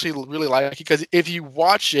 I actually really like it because if you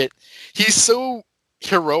watch it, he's so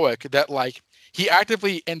heroic that like he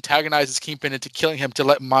actively antagonizes Kingpin into killing him to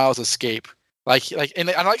let Miles escape. And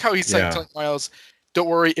I like how he's like telling Miles, "Don't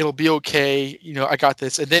worry, it'll be okay. You know, I got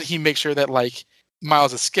this." And then he makes sure that like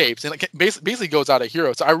Miles escapes and like basically goes out a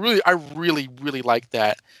hero. So I really like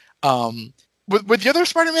that. With the other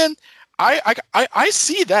Spider-Man, I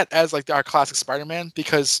see that as like our classic Spider-Man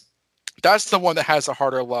because that's the one that has the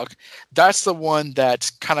harder luck. That's the one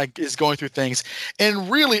that kind of is going through things.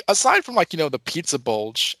 And really, aside from like, you know, the pizza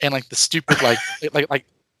bulge and like the stupid like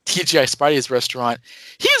TGI Spidey's restaurant,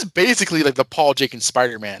 he is basically like the Paul Jenkins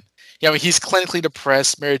Spider-Man. Yeah, I mean, he's clinically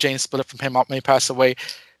depressed. Mary Jane split up from him when he passed away.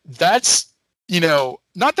 That's, you know,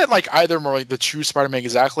 not that like either more like the true Spider-Man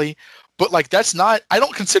exactly, but like that's not. I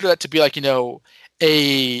don't consider that to be like, you know,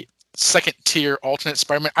 a second tier alternate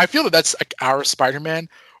Spider-Man. I feel that that's like our Spider-Man.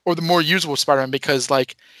 Or the more usable Spider-Man, because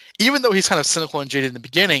like even though he's kind of cynical and jaded in the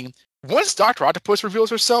beginning, once Dr. Octopus reveals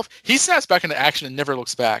herself, he snaps back into action and never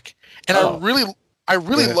looks back. And I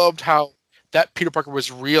really loved how that Peter Parker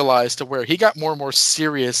was realized to where he got more and more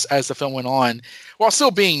serious as the film went on, while still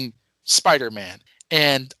being Spider-Man.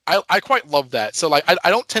 And I quite love that. So like I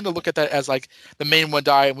don't tend to look at that as like the main one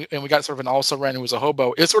died and we got sort of an also ran who was a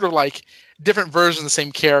hobo. It's sort of like different versions of the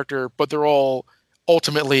same character, but they're all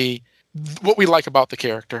ultimately what we like about the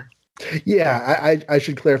character. Yeah, I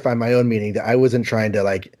should clarify my own meaning that I wasn't trying to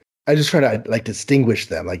like. I just try to like distinguish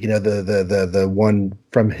them, like, you know, the one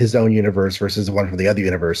from his own universe versus the one from the other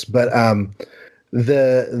universe. But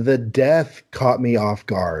the death caught me off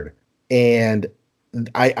guard, and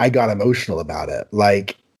I got emotional about it.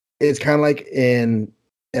 Like it's kind of like in,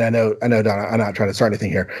 and I know, Donna, I'm not trying to start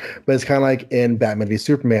anything here, but it's kind of like in Batman v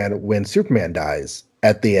Superman when Superman dies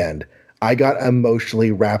at the end. I got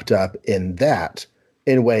emotionally wrapped up in that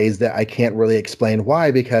in ways that I can't really explain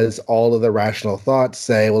why, because all of the rational thoughts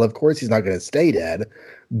say, well, of course he's not going to stay dead.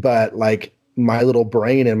 But like my little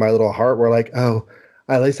brain and my little heart were like, oh,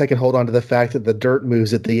 at least I can hold on to the fact that the dirt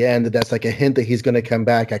moves at the end. That's like a hint that he's going to come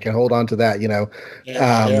back. I can hold on to that, you know?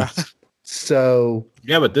 So.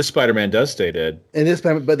 Yeah, but this Spider-Man does stay dead. And this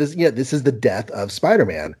is the death of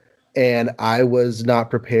Spider-Man. And I was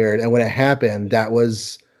not prepared. And when it happened, that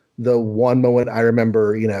was the one moment I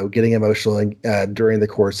remember, you know, getting emotional during the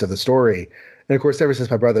course of the story. And of course, ever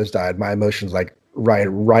since my brothers died, my emotions like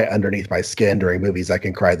right underneath my skin during movies. I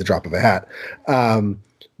can cry at the drop of a hat.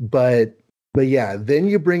 But yeah, then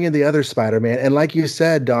you bring in the other Spider-Man. And like you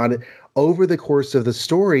said, Don, over the course of the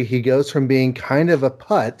story, he goes from being kind of a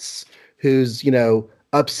putz who's, you know,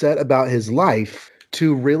 upset about his life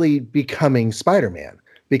to really becoming Spider-Man,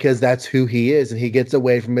 because that's who he is. And he gets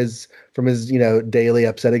away from his, you know, daily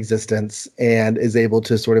upset existence and is able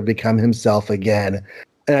to sort of become himself again.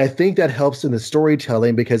 And I think that helps in the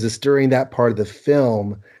storytelling, because it's during that part of the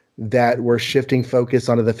film that we're shifting focus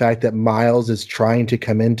onto the fact that Miles is trying to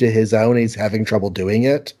come into his own. He's having trouble doing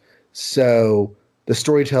it. So the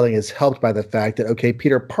storytelling is helped by the fact that, okay,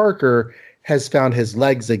 Peter Parker has found his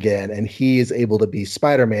legs again and he is able to be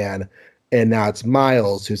Spider-Man. And now it's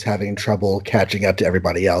Miles who's having trouble catching up to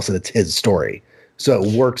everybody else, and it's his story. So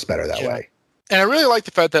it works better that way. And I really like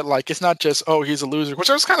the fact that, like, it's not just, oh, he's a loser, which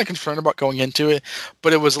I was kind of concerned about going into it,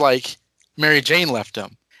 but it was like Mary Jane left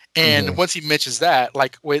him. And once he mentions that,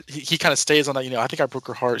 like, he kind of stays on that, you know, I think I broke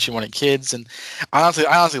her heart. She wanted kids. And I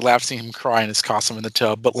honestly laughed seeing him cry in his costume in the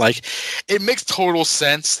tub. But, like, it makes total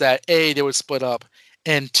sense that, A, they would split up,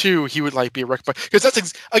 and 2, he would, like, be a wrecked. Because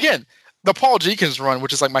that's, again, the Paul Jenkins run,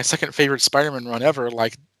 which is, like, my second favorite Spider-Man run ever,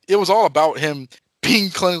 like, it was all about him being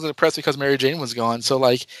clinically depressed because Mary Jane was gone. So,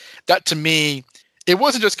 like, that to me, it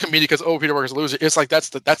wasn't just comedic because Peter Parker's a loser. It's like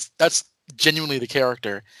that's genuinely the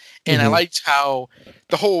character, and I liked how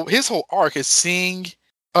his whole arc is seeing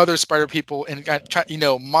other Spider people and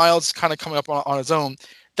Miles kind of coming up on his own.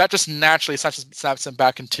 That just naturally snaps him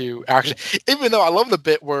back into action. Even though I love the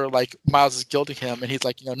bit where like Miles is guilting him and he's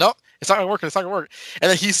like, no, it's not gonna work, it's not gonna work. And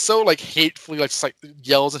then he's so like hatefully like just like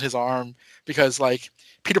yells in his arm because like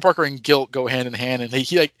Peter Parker and guilt go hand in hand, and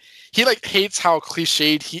he hates how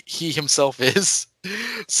cliched he himself is.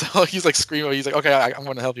 So he's like screaming. He's like, okay, I'm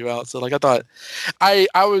going to help you out. So like I thought,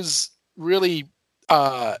 I was really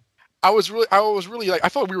like I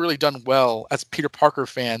felt we were really done well as Peter Parker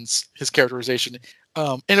fans. His characterization,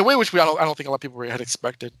 in a way which I don't think a lot of people had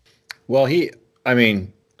expected. Well,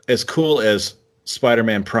 as cool as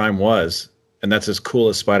Spider-Man Prime was, and that's as cool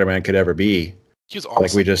as Spider-Man could ever be. He was awesome.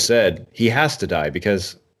 Like we just said, he has to die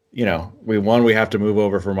because, we have to move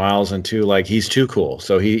over for Miles, and two, like he's too cool.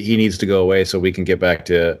 So he needs to go away so we can get back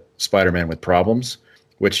to Spider-Man with problems,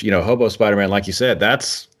 which, Hobo Spider-Man, like you said,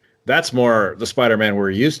 that's more the Spider-Man we're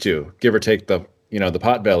used to, give or take the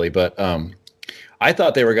pot belly. But I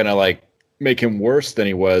thought they were going to like make him worse than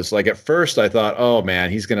he was. Like at first I thought, oh man,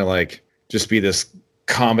 he's going to like just be this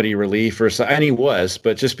comedy relief and he was,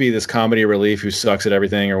 but just be this comedy relief who sucks at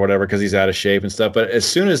everything or whatever because he's out of shape and stuff. But as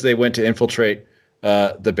soon as they went to infiltrate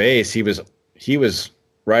the base, he was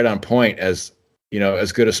right on point as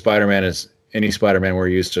as good a Spider-Man as any Spider-Man we're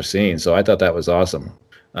used to seeing. So I thought that was awesome.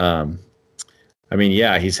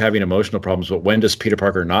 He's having emotional problems, but when does Peter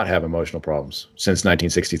Parker not have emotional problems? Since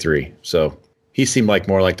 1963. So he seemed like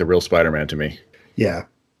more like the real Spider-Man to me. Yeah.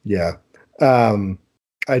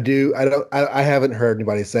 I haven't heard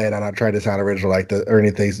anybody say it. I'm not trying to sound original or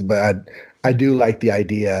anything, but I do like the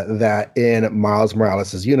idea that in Miles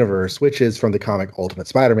Morales' universe, which is from the comic Ultimate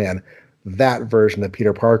Spider-Man, that version of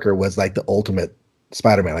Peter Parker was like the ultimate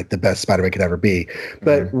Spider-Man, like the best Spider-Man could ever be.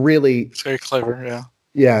 But really, it's very clever. Yeah.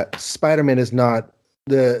 Yeah. Spider-Man is not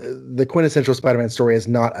the quintessential Spider-Man story is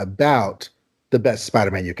not about the best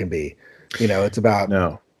Spider-Man you can be. It's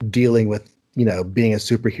about dealing with, being a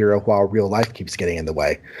superhero while real life keeps getting in the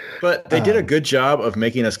way. But they did a good job of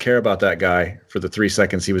making us care about that guy for the 3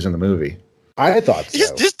 seconds he was in the movie. I thought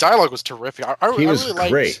so. His dialogue was terrific. I was really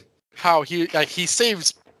great. Liked how he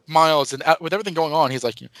saves Miles, and with everything going on, he's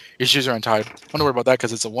like, your shoes are untied. I don't worry about that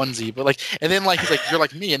because it's a onesie. But and then he's like, you're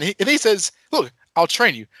like me, and he says, look, I'll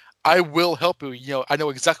train you. I will help you. I know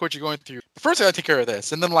exactly what you're going through. But first, I gotta take care of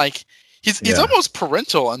this. And then he's almost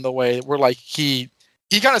parental in the way where he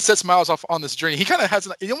kind of sets Miles off on this journey. He kind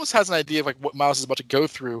of he almost has an idea of what Miles is about to go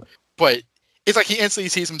through, but it's like he instantly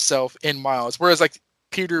sees himself in Miles. Whereas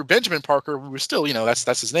Peter Benjamin Parker, who was still,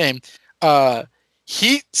 that's his name.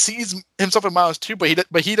 He sees himself in Miles too, but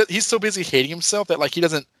he's so busy hating himself that he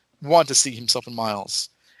doesn't want to see himself in Miles.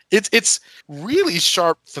 It's really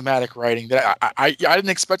sharp thematic writing that I didn't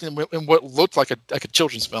expect in what looked like a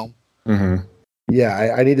children's film. Mm-hmm.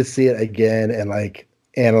 Yeah, I need to see it again and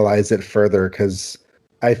analyze it further because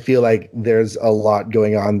I feel like there's a lot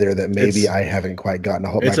going on there that maybe I haven't quite gotten a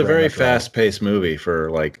hold of. It's a very fast-paced movie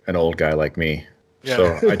for an old guy like me. Yeah.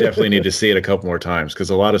 So I definitely need to see it a couple more times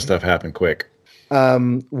because a lot of stuff happened quick.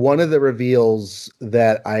 One of the reveals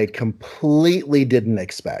that I completely didn't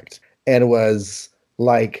expect and was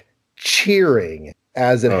cheering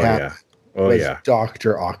as it happened was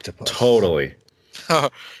Dr. Octopus. Totally.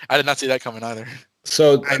 I did not see that coming either.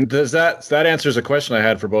 So does that answers a question I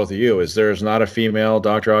had for both of you? Is there's not a female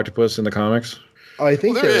Dr. Octopus in the comics? Oh, I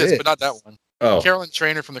think there is, but not that one. Oh, Carolyn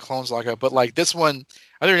Trainer from the Clone Saga, but this one,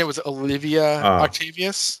 I think her name was Olivia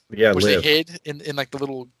Octavius. Yeah, which they hid in the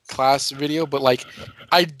little class video. But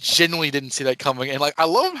I genuinely didn't see that coming, and I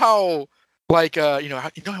love how how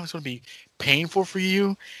it's going to be painful for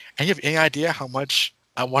you, and you have any idea how much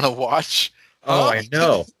I want to watch. Oh, I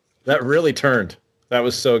know. That really turned. That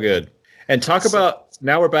was so good. And talk about,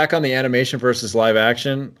 now we're back on the animation versus live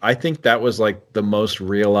action. I think that was the most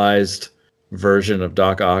realized version of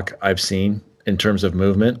Doc Ock I've seen in terms of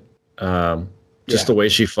movement. Just the way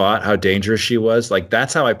she fought, how dangerous she was.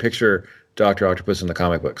 That's how I picture Dr. Octopus in the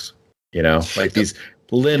comic books. These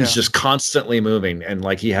limbs just constantly moving, and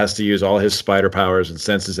he has to use all his spider powers and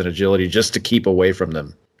senses and agility just to keep away from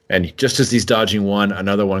them. And just as he's dodging one,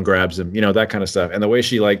 another one grabs him, that kind of stuff. And the way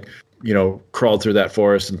she crawled through that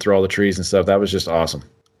forest and through all the trees and stuff, that was just awesome.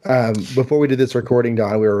 Before we did this recording,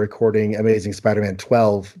 Don, we were recording Amazing Spider-Man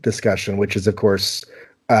 12 discussion, which is, of course,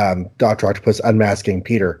 Dr. Octopus unmasking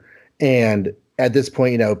Peter. And at this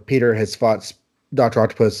point, Peter has fought Dr.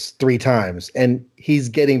 Octopus 3 times, and he's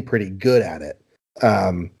getting pretty good at it.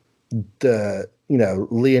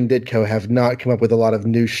 Lee and Ditko have not come up with a lot of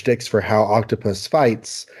new shticks for how Octopus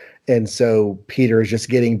fights. And so Peter is just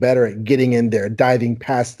getting better at getting in there, diving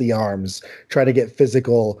past the arms, trying to get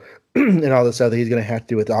physical and all this stuff that he's going to have to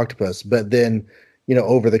do with the octopus. But then,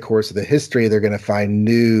 over the course of the history, they're going to find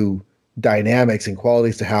new dynamics and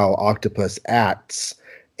qualities to how octopus acts.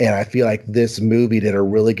 And I feel like this movie did a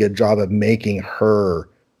really good job of making her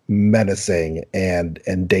menacing and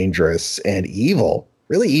dangerous and evil,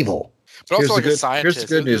 really evil. But also like a scientist. Here's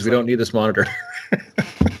the good news: we don't need this monitor.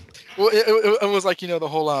 Well, it was like the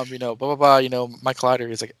whole blah blah blah. My collider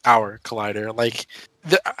is like our collider. Like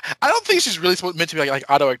I don't think she's really meant to be like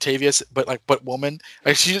Otto Octavius, but woman.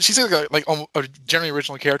 Like she's like a generally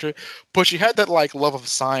original character, but she had that like love of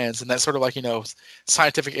science and that sort of like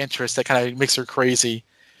scientific interest that kind of makes her crazy.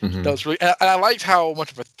 Mm-hmm. That was really, and I liked how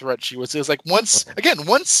much of a threat she was. It was like once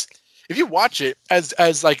if you watch it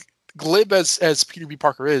as like glib as Peter B.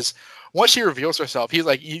 Parker is, once she reveals herself, he's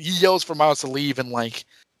like he yells for Miles to leave and like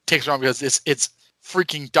takes her on because it's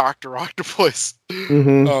freaking Dr. Octopus.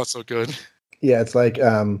 Mm-hmm. Oh, so good. Yeah, it's like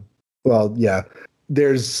well, yeah.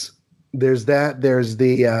 There's that. There's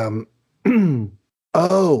the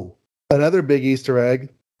another big Easter egg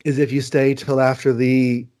is if you stay till after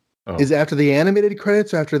the is after the animated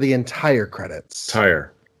credits or after the entire credits?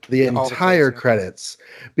 The entire credits.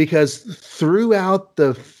 Because throughout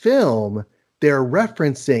the film, they're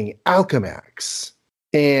referencing Alchemax.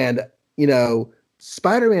 And,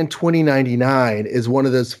 Spider-Man 2099 is one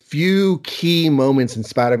of those few key moments in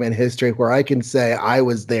Spider-Man history where I can say I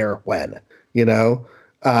was there when,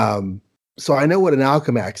 so I know what an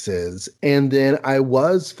Alchemax is. And then I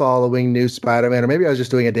was following New Spider-Man, or maybe I was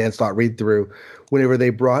just doing a Dan Slott read-through whenever they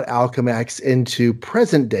brought Alchemax into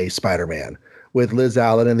present-day Spider-Man with Liz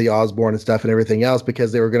Allen and the Osborn and stuff and everything else,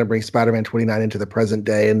 because they were going to bring Spider-Man 29 into the present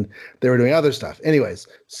day and they were doing other stuff. Anyways,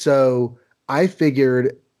 so I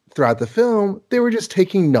figured throughout the film, they were just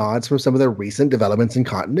taking nods from some of the recent developments in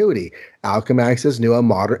continuity. Alchemax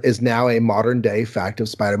is now a modern-day fact of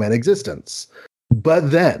Spider-Man existence.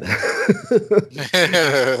 But then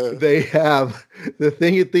they have the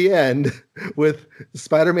thing at the end with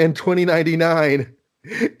Spider-Man 2099,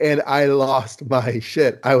 and I lost my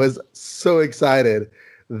shit. I was so excited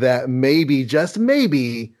that maybe, just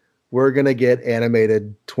maybe, we're going to get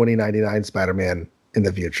animated 2099 Spider-Man in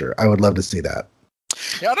the future. I would love to see that.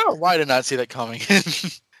 Yeah, I don't know why I did not see that coming.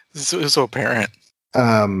 It was so apparent.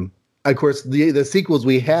 Of course, the sequels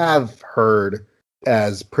we have heard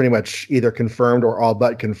as pretty much either confirmed or all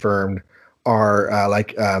but confirmed are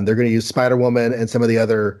they're going to use Spider-Woman and some of the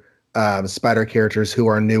other Spider characters who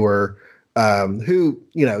are newer, who,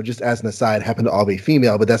 just as an aside, happen to all be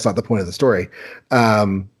female, but that's not the point of the story.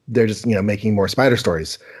 They're just, making more Spider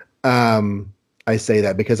stories. I say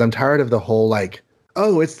that because I'm tired of the whole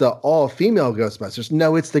it's the all-female Ghostbusters.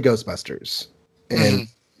 No, it's the Ghostbusters. And,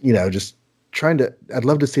 just I'd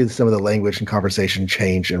love to see some of the language and conversation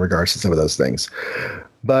change in regards to some of those things.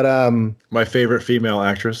 But my favorite female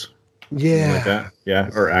actress. Yeah. Like that. Yeah.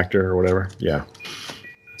 Or actor or whatever. Yeah.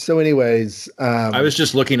 So anyways, I was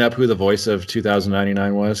just looking up who the voice of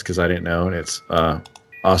 2099 was because I didn't know. And it's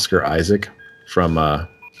Oscar Isaac from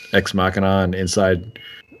Ex Machina and Inside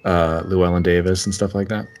Llewellyn Davis and stuff like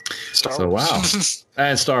that. Star Wars. Wow.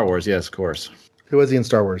 And Star Wars. Yes, of course. Who was he in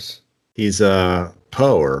Star Wars? He's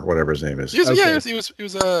Poe or whatever his name is. He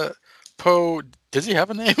was Poe. Does he have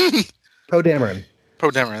a name? Poe Dameron. Poe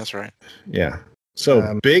Dameron, that's right. Yeah.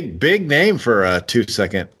 So big name for a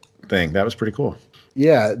 2-second thing. That was pretty cool.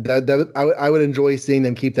 Yeah, I would enjoy seeing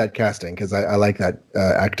them keep that casting because I like that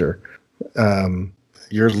actor.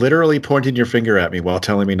 You're literally pointing your finger at me while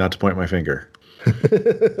telling me not to point my finger. I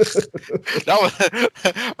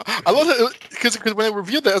love it because when they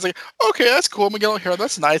reviewed that, I was like, okay, that's cool. Miguel O'Hara,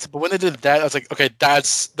 that's nice. But when they did that, I was like, okay,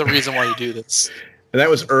 that's the reason why you do this. And that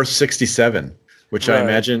was Earth 67, which I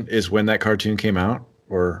imagine is when that cartoon came out.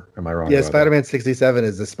 Or am I wrong? Yeah, Spider-Man 67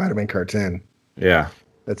 is the Spider-Man cartoon. Yeah.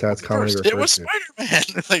 That's how it's commonly referred to. It was Spider-Man.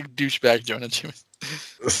 It's like douchebag Jonah Jameson.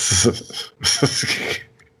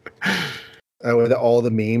 Where all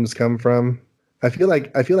the memes come from. I feel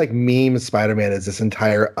like meme Spider-Man is this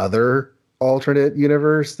entire other alternate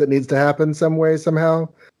universe that needs to happen some way, somehow.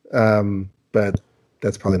 But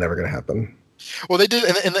that's probably never going to happen. Well, they did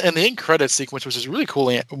in the end credit sequence, which is really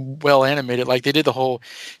cool, well animated. Like they did the whole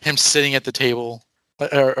him sitting at the table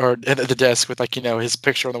or at the desk with his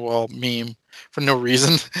picture on the wall meme for no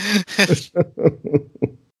reason.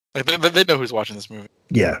 Like they know who's watching this movie.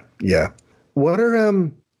 Yeah. What are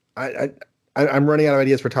I'm running out of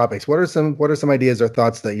ideas for topics. What are some ideas or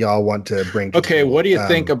thoughts that y'all want to bring? Okay, what do you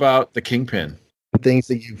think about the Kingpin?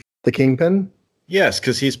 The Kingpin? Yes,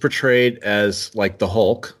 because he's portrayed as like the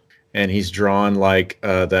Hulk, and he's drawn like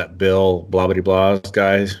that Bill blah blah blah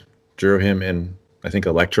guy drew him in, I think,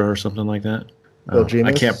 Elektra or something like that. Bill I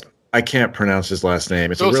Jemas? can't pronounce his last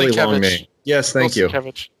name. It's Bill a really long Sienkiewicz. name. Yes, thank you.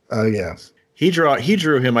 Sienkiewicz. Oh yeah. He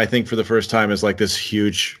drew him, I think, for the first time as like this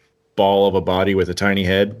huge ball of a body with a tiny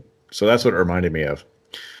head. So that's what it reminded me of.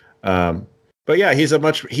 But yeah, he's a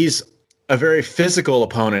very physical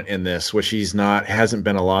opponent in this, which hasn't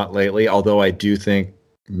been a lot lately. Although I do think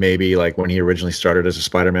maybe like when he originally started as a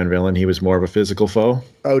Spider-Man villain, he was more of a physical foe.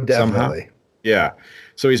 Oh, definitely. Somehow. Yeah.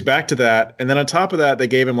 So he's back to that. And then on top of that, they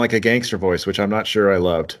gave him like a gangster voice, which I'm not sure I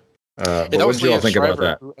loved. But what did you all think about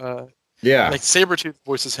that? Yeah. Like Sabretooth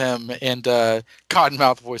voices him, and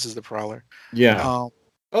Cottonmouth voices the Prowler. Yeah.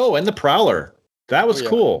 And the Prowler. That was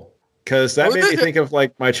cool. Because that made me think of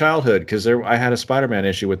like my childhood. Because I had a Spider-Man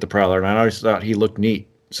issue with the Prowler, and I always thought he looked neat.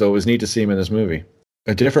 So it was neat to see him in this movie.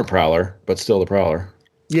 A different Prowler, but still the Prowler.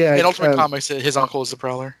 Yeah. In Ultimate Comics, his uncle is the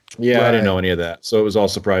Prowler. Yeah, Right. I didn't know any of that. So it was all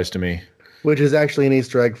surprise to me. Which is actually an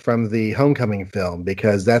Easter egg from the Homecoming film,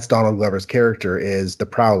 because that's Donald Glover's character is the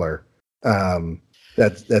Prowler.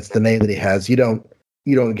 That's the name that he has. You don't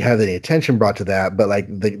have any attention brought to that, but like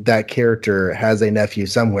that character has a nephew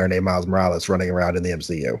somewhere named Miles Morales running around in the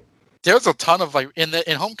MCU. There's a ton of like in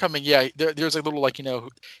Homecoming, yeah. There's a little like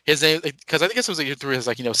his name, because I think it was like through his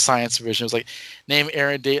like science division. It was like name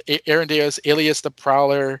Aaron Deus, alias the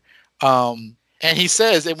Prowler, and he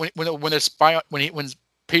says that when they're when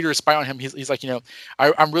Peter is spying on him, he's like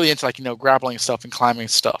I'm really into like grappling stuff and climbing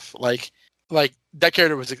stuff. Like that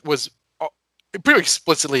character was pretty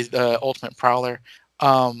explicitly the Ultimate Prowler.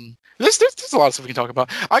 There's a lot of stuff we can talk about.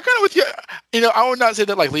 I kind of with you. I would not say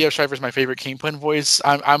that like Leo Schreiber is my favorite Kingpin voice.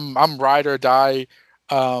 I'm ride or die,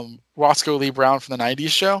 Roscoe Lee Brown from the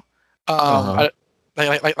 '90s show.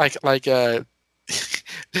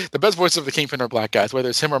 The best voices of the Kingpin are black guys, whether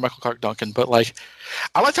it's him or Michael Clark Duncan. But like,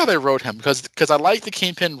 I liked how they wrote him because I like the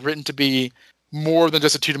Kingpin written to be more than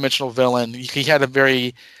just a two-dimensional villain. He had a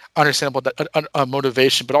very understandable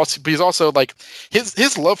motivation, but he's also like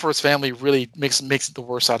his love for his family really makes the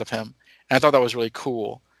worst out of him, and I thought that was really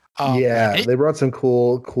cool. They brought some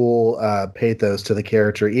cool pathos to the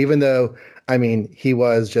character, even though he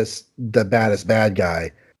was just the baddest bad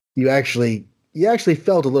guy. You actually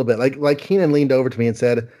felt a little bit like Keenan leaned over to me and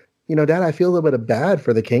said, Dad, I feel a little bit of bad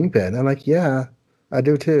for the Kingpin. I'm like, yeah, I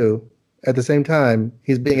do too. At the same time,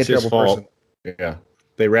 he's being a terrible person. Yeah,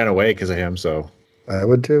 they ran away because of him, so I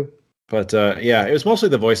would too. But it was mostly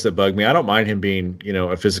the voice that bugged me. I don't mind him being,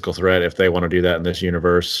 a physical threat if they want to do that in this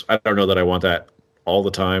universe. I don't know that I want that all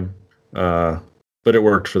the time, but it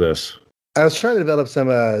worked for this. I was trying to develop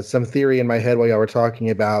some theory in my head while y'all were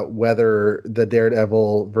talking about whether the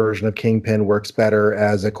Daredevil version of Kingpin works better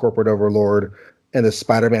as a corporate overlord and the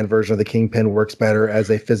Spider-Man version of the Kingpin works better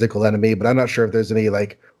as a physical enemy. But I'm not sure if there's any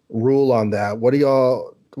like rule on that. What do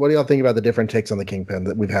y'all think about the different takes on the Kingpin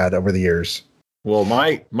that we've had over the years? Well,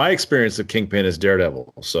 my experience of Kingpin is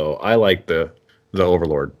Daredevil, so I like the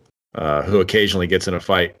Overlord, who occasionally gets in a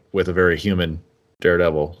fight with a very human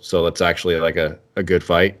Daredevil. So that's actually like a good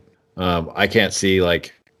fight. I can't see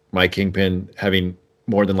like my Kingpin having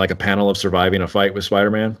more than like a panel of surviving a fight with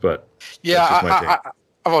Spider-Man, but yeah,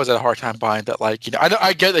 I've always had a hard time buying that. Like,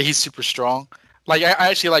 I get that he's super strong. Like, I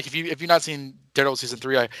actually like if you've not seen Daredevil season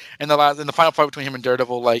 3, in the final fight between him and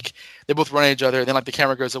Daredevil, like they both run at each other. Then like the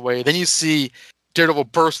camera goes away. Then you see Daredevil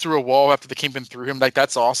burst through a wall after the Kingpin threw him. Like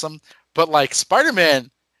that's awesome. But like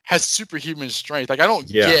Spider-Man has superhuman strength. Like I don't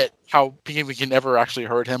get how Kingpin can ever actually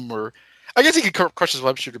hurt him, or I guess he could crush his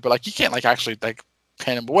web shooter, but like you can't like actually like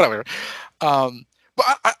pin him, but whatever. But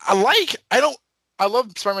I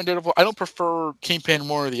love Spider-Man Daredevil. I don't prefer Kingpin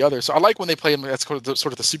more or the other. So I like when they play him as sort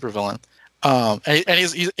of the super villain. And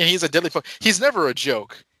he's a deadly foe. He's never a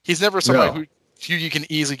joke. He's never somebody who you can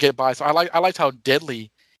easily get by. So I liked how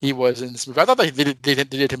deadly he was in this movie. I thought they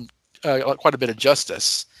did him quite a bit of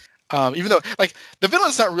justice. Even though like the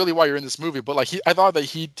villain's not really why you're in this movie, but like I thought that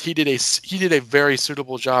he did a very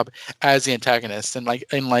suitable job as the antagonist, and I thought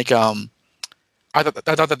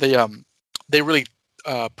that they really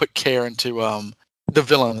put care into the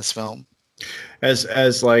villain in this film.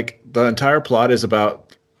 As like the entire plot is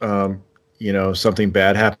about something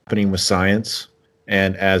bad happening with science,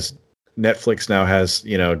 and as Netflix now has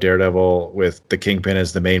Daredevil with the Kingpin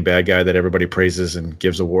as the main bad guy that everybody praises and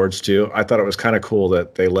gives awards to, I thought it was kind of cool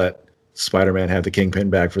that they let Spider-Man have the Kingpin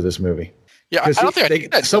back for this movie. Yeah, I don't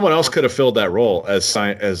think someone else could have filled that role as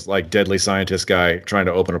like deadly scientist guy trying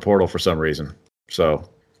to open a portal for some reason. So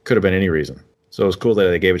could have been any reason. So it was cool that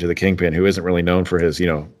they gave it to the Kingpin, who isn't really known for his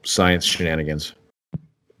science shenanigans.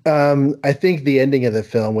 I think the ending of the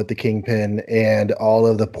film with the Kingpin and all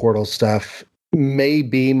of the portal stuff may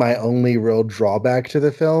be my only real drawback to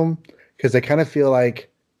the film, because I kind of feel like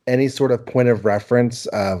any sort of point of reference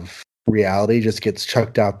of reality just gets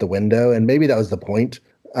chucked out the window, and maybe that was the point.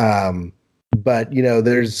 But you know,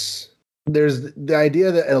 there's the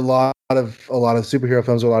idea that a lot of superhero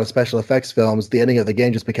films or a lot of special effects films, the ending of the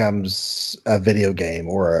game just becomes a video game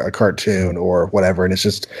or a cartoon or whatever, and it's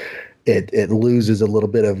just it loses a little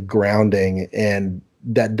bit of grounding, and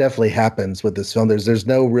that definitely happens with this film. There's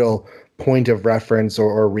no real point of reference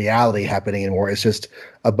or reality happening anymore. It's just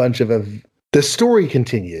a bunch of the story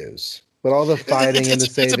continues, but all the fighting and the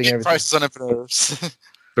saving, it's a big everything. price on it.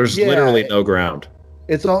 There's literally no ground.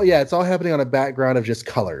 It's all happening on a background of just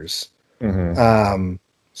colors. Mm-hmm.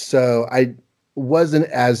 So I wasn't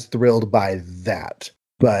as thrilled by that,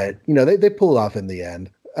 but you know, they pull it off in the end.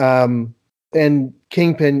 And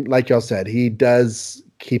Kingpin, like y'all said, he does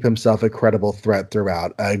keep himself a credible threat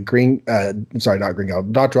throughout. Not Green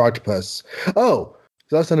Goblin, Dr. Octopus. Oh,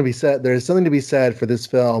 so that's something to be said. There's something to be said for this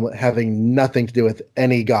film having nothing to do with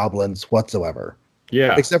any goblins whatsoever.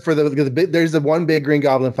 Yeah. Except for there's the one big Green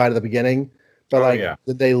Goblin fight at the beginning, but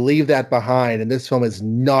they leave that behind, and this film is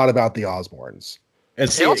not about the Osborns. And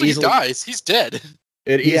see, he dies. He's dead.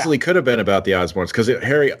 It easily could have been about the Osborns, because the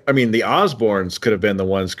Osborns could have been the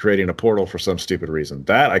ones creating a portal for some stupid reason.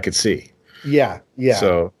 That I could see. Yeah.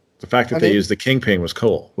 So the fact that they used the Kingpin was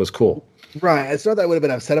cool. Right. It's not that I would have been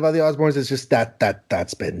upset about the Osborns. It's just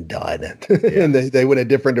that's been done, and they went a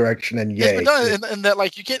different direction. And it's been done, and that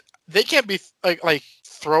like they can't be like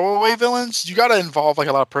throwaway villains. You got to involve like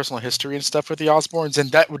a lot of personal history and stuff with the Osborns, and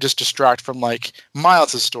that would just distract from like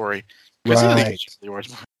Miles' story. Right.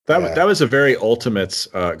 That was a very Ultimates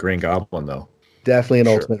Green Goblin, though. Definitely an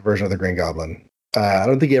Ultimate version of the Green Goblin. I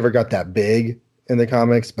don't think he ever got that big in the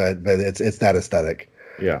comics, but it's that aesthetic.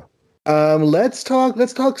 Yeah. Let's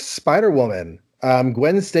talk Spider-Woman,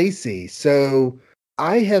 Gwen Stacy. So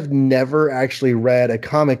I have never actually read a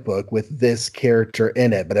comic book with this character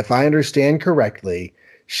in it, but if I understand correctly,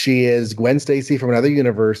 she is Gwen Stacy from another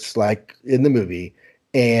universe, like in the movie,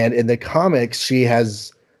 and in the comics, she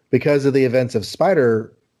has, because of the events of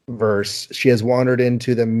Spider-Verse, she has wandered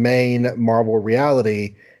into the main Marvel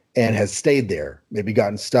reality and has stayed there, maybe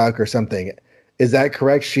gotten stuck or something. Is that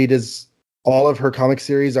correct? She does. All of her comic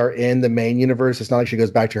series are in the main universe. It's not like she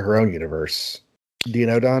goes back to her own universe. Do you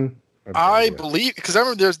know, Don? I believe, because I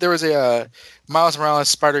remember there was a Miles Morales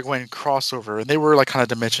Spider-Gwen crossover, and they were like kind of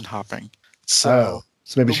dimension hopping. So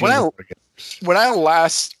maybe she. When I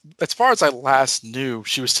last, as far as I last knew,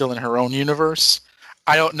 she was still in her own universe.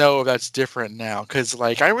 I don't know if that's different now, because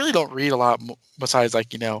like I really don't read a lot besides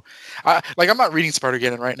like, you know, I'm not reading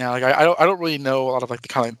Spider-Geddon right now. Like I don't really know a lot of like the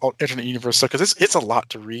kind of alternate universe stuff, because it's a lot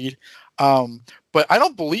to read. But I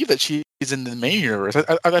don't believe that she's in the main universe.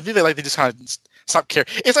 I think they just kind of stop caring.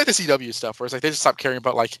 It's like the CW stuff, where it's like they just stop caring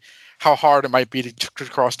about like how hard it might be to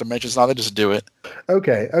cross dimensions. Now they just do it.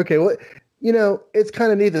 Okay. Well, you know, it's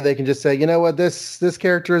kind of neat that they can just say, you know what, this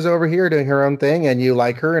character is over here doing her own thing, and you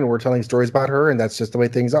like her, and we're telling stories about her, and that's just the way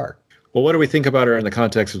things are. Well, what do we think about her in the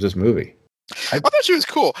context of this movie? I thought she was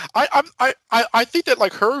cool. I think that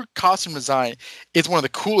like her costume design is one of the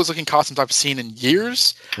coolest looking costumes I've seen in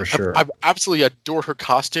years. For sure. I've absolutely adored her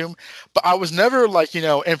costume, but I was never like, you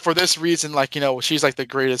know, and for this reason, like, you know, she's like the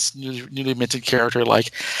greatest newly minted character.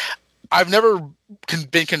 Like, I've never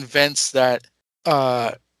been convinced that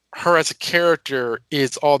her as a character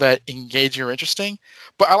is all that engaging or interesting.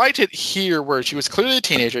 But I liked it here, where she was clearly a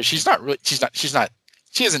teenager. She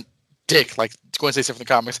isn't dick like Gwen Stacy from the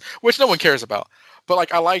comics, which no one cares about. But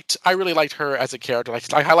like I really liked her as a character.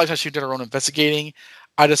 Like I liked how she did her own investigating.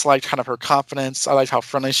 I just liked kind of her confidence. I liked how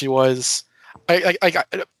friendly she was. I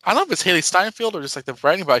don't know if it's Haley Steinfeld or just like the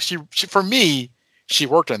writing, but she for me, she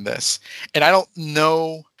worked in this. And I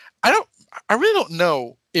really don't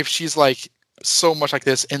know if she's like so much like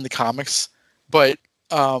this in the comics, but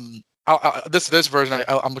this version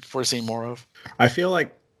I'm looking forward to seeing more of. I feel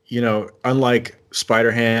like, you know, unlike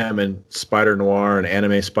Spider-Ham and Spider-Noir and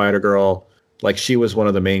Anime Spider-Girl, like she was one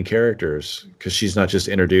of the main characters, because she's not just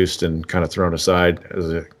introduced and kind of thrown aside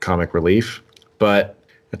as a comic relief. But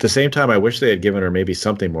at the same time, I wish they had given her maybe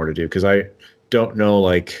something more to do, because I don't know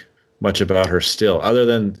like much about her still, other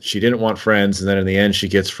than she didn't want friends, and then in the end she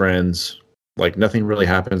gets friends. Like nothing really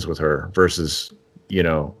happens with her versus, you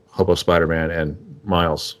know, Hobo Spider-Man and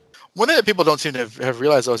Miles. One thing that people don't seem to have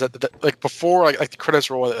realized though is that like before like the credits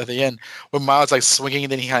roll at the end, when Miles like swinging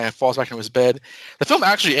and then he kind of falls back into his bed, the film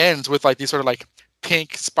actually ends with like these sort of like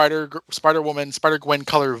pink Spider-Woman, Spider-Gwen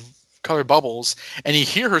color bubbles, and you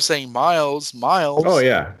hear her saying Miles. Oh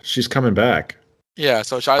yeah, she's coming back. Yeah,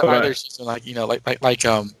 so either she's like, you know, like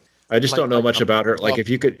I just don't know much about her. Like if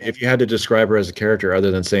you had to describe her as a character other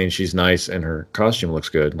than saying she's nice and her costume looks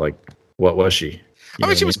good, like what was she? You I mean,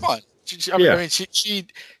 know she what was fun. Yeah. I mean,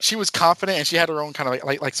 she was confident, and she had her own kind of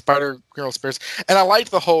like Spider Girl spirits. And I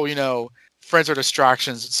liked the whole, friends are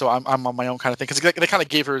distractions, so I'm on my own kind of thing, because they kind of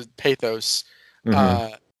gave her pathos.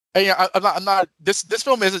 Mhm. And, I'm not. This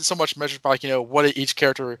film isn't so much measured by what each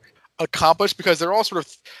character accomplished, because they're all sort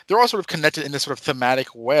of connected in this sort of thematic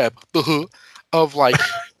web of like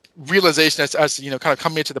realization as kind of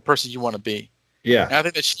coming into the person you want to be. Yeah. And I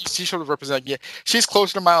think that she sort of represents. Yeah, she's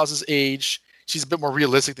closer to Miles' age. She's a bit more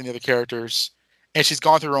realistic than the other characters, and she's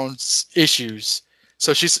gone through her own issues.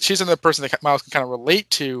 So she's another person that Miles can kind of relate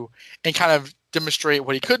to and kind of demonstrate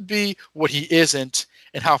what he could be, what he isn't,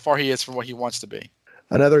 and how far he is from what he wants to be.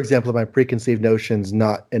 Another example of my preconceived notions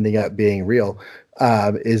not ending up being real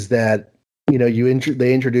is that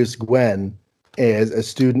they introduced Gwen as a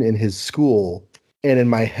student in his school, and in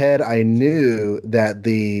my head I knew that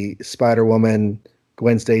the Spider-Woman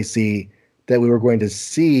Gwen Stacy that we were going to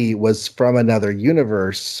see was from another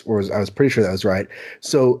universe, I was pretty sure that was right.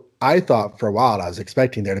 So I thought for a while I was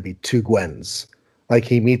expecting there to be two Gwens. Like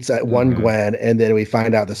he meets one Gwen, and then we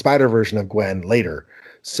find out the Spider version of Gwen later.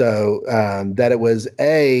 So that it was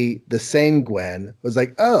the same Gwen was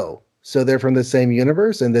like, oh, so they're from the same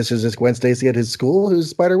universe, and this is just Gwen Stacy at his school who's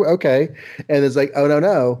Spider. Okay, and it's like, oh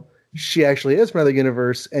no, she actually is from another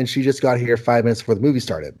universe, and she just got here 5 minutes before the movie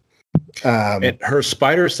started. And her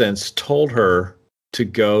spider sense told her to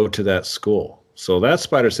go to that school, so that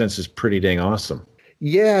spider sense is pretty dang awesome.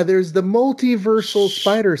 Yeah, there's the multiversal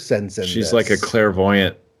spider sense in She's this. like a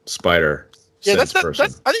clairvoyant spider. Yeah, sense person.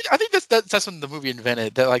 I think that's something the movie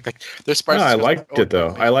invented. That like their spider. No, I liked it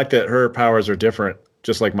though. I like that her powers are different,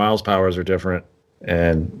 just like Miles' powers are different,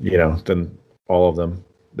 and than all of them.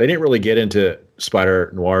 They didn't really get into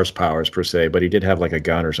Spider Noir's powers per se, but he did have like a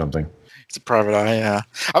gun or something. It's a private eye. Yeah,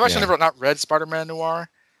 I've actually never not read Spider-Man Noir.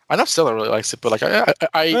 I know Stella really likes it, but like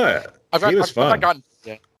he was fun.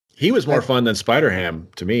 Yeah. He was more fun than Spider-Ham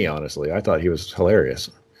to me, honestly. I thought he was hilarious.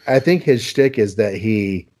 I think his shtick is that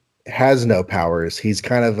he has no powers. He's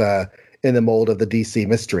kind of in the mold of the DC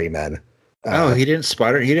Mystery Men. He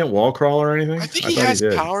didn't wall crawl or anything? I think he has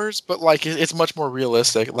powers, but like it's much more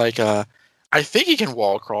realistic. Like I think he can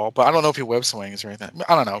wall crawl, but I don't know if he web swings or anything.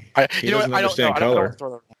 I don't know. He doesn't understand color.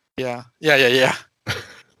 Yeah.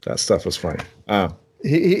 That stuff was funny.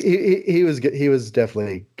 He was good. He was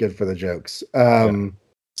definitely good for the jokes.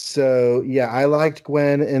 So yeah, I liked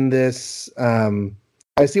Gwen in this.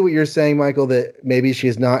 I see what you're saying, Michael, that maybe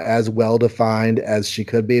she's not as well defined as she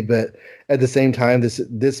could be, but at the same time,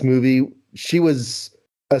 this movie, she was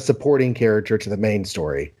a supporting character to the main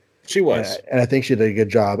story. She was, and I think she did a good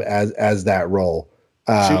job as that role.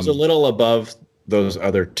 She was a little above those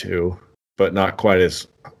other two, but not quite as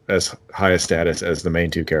high a status as the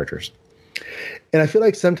main two characters. And I feel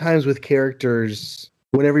like sometimes with characters,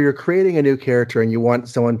 whenever you're creating a new character and you want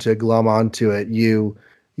someone to glom onto it, you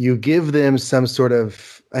give them some sort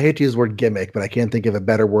of, I hate to use the word gimmick, but I can't think of a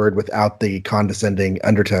better word without the condescending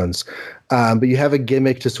undertones. But you have a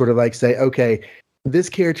gimmick to sort of like say, okay, this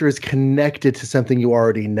character is connected to something you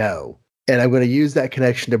already know. And I'm going to use that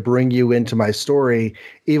connection to bring you into my story,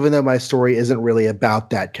 even though my story isn't really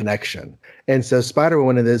about that connection. And so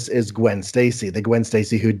Spider-Woman in this is Gwen Stacy, the Gwen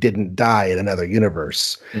Stacy who didn't die in another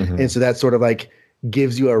universe. Mm-hmm. And so that sort of like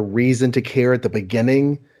gives you a reason to care at the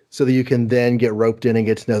beginning so that you can then get roped in and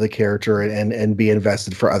get to know the character and be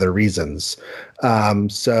invested for other reasons.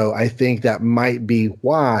 So I think that might be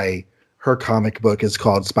why her comic book is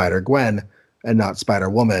called Spider-Gwen and not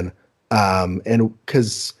Spider-Woman. And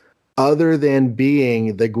because other than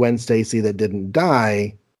being the Gwen Stacy that didn't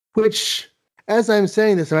die, which, as I'm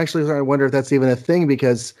saying this, I'm actually starting to wonder if that's even a thing,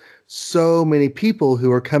 because so many people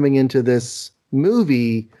who are coming into this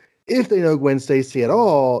movie, if they know Gwen Stacy at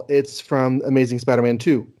all, it's from Amazing Spider-Man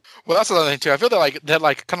 2. Well, that's another thing too. I feel that kind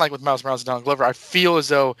of like with Miles Morales and Donald Glover, I feel as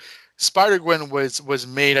though Spider-Gwen was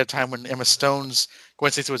made at a time when Emma Stone's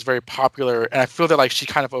Gwen Stacy was very popular, and I feel that like she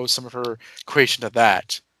kind of owes some of her creation to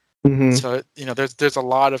that. Mm-hmm. So there's a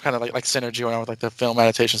lot of kind of like synergy going on with like the film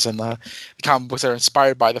adaptations and the comic books that are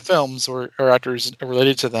inspired by the films or actors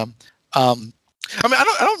related to them. I mean, I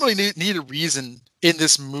don't really need a reason in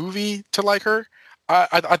this movie to like her.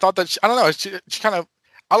 I thought that I don't know. She kind of,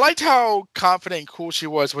 I liked how confident and cool she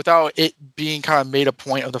was without it being kind of made a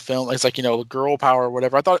point of the film. It's like girl power or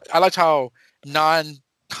whatever. I liked how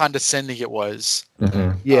non-condescending it was.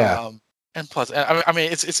 Mm-hmm. Yeah. And plus, I mean,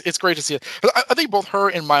 it's great to see it. I think both her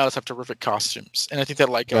and Miles have terrific costumes, and I think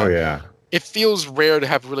that it feels rare to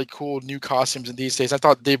have really cool new costumes in these days. I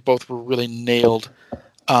thought they both were really nailed.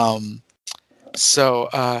 So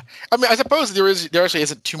I mean, I suppose there actually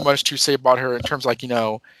isn't too much to say about her in terms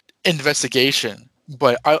of investigation.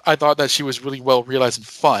 but I thought that she was really well realized and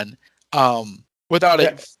fun, without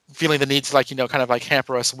it feeling the need to like kind of like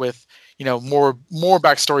hamper us with more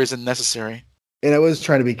backstories than necessary. And I was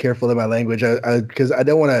trying to be careful in my language because I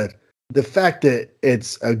don't want to. The fact that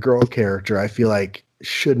it's a girl character, I feel like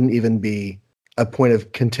shouldn't even be a point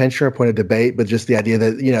of contention or a point of debate, but just the idea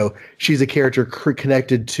that she's a character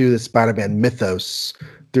connected to the Spider-Man mythos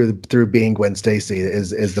through being Gwen Stacy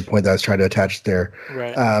is the point that I was trying to attach there.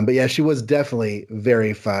 Right. But yeah, she was definitely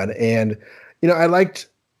very fun, and I liked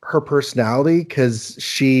her personality because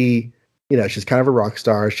she's kind of a rock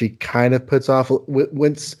star. She kind of puts off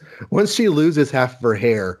once she loses half of her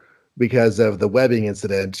hair because of the webbing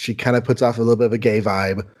incident. She kind of puts off a little bit of a gay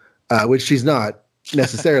vibe, which she's not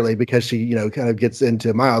necessarily because she kind of gets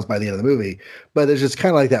into Miles by the end of the movie. But there's just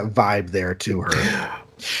kind of like that vibe there to her.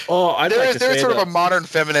 Oh, there's sort of a modern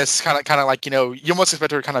feminist kind of like you almost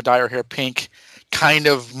expect her to kind of dye her hair pink, kind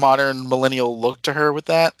of modern millennial look to her with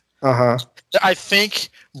that. I think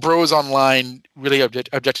bros online really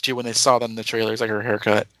objected to when they saw them in the trailers, like her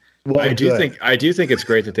haircut. Well, I do think it's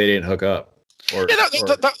great that they didn't hook up. Well,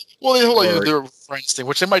 they're friends thing,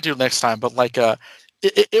 which they might do next time. But like,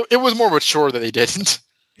 it was more mature that they didn't.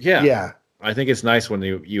 Yeah. I think it's nice when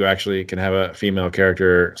you actually can have a female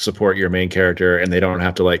character support your main character, and they don't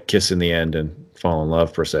have to like kiss in the end and fall in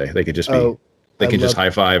love per se. They could just just high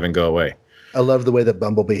five and go away. I love the way that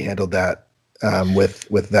Bumblebee handled that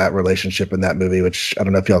with that relationship in that movie, which I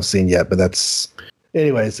don't know if y'all have seen yet, but that's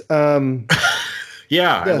anyways.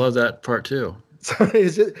 Yeah, I love that part too. Sorry,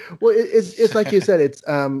 it's like you said, it's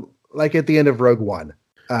like at the end of Rogue One.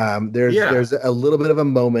 There's a little bit of a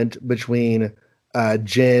moment between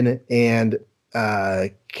Jin and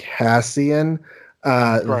Cassian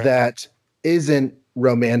that isn't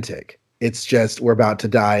romantic. It's just we're about to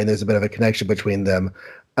die and there's a bit of a connection between them.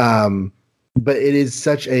 But it is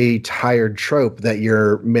such a tired trope that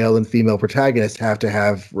your male and female protagonists have to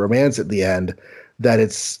have romance at the end that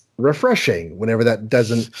it's refreshing whenever that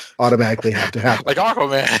doesn't automatically have to happen. Like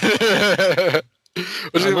Aquaman.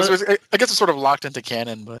 I guess it's sort of locked into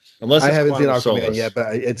canon, but unless I haven't seen Aquaman yet,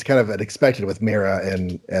 but it's kind of unexpected with Mira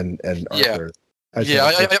and Arthur.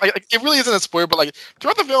 It really isn't a spoiler, but like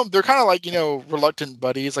throughout the film, they're kind of like reluctant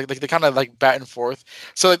buddies, like they kind of like bat and forth.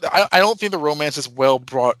 So like, I don't think the romance is well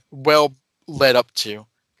led up to,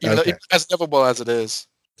 even though as inevitable as it is.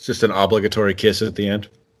 It's just an obligatory kiss at the end,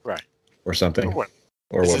 right, or something.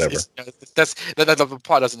 Or it's whatever. The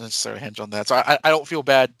plot doesn't necessarily hinge on that, so I don't feel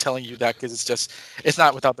bad telling you that because it's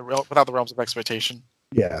not without the realms of expectation.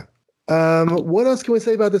 Yeah. What else can we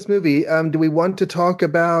say about this movie? Do we want to talk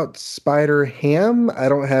about Spider-Ham? I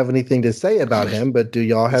don't have anything to say about him, but do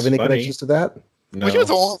y'all have any connections to that? No. Well, here's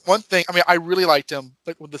the one thing. I mean, I really liked him.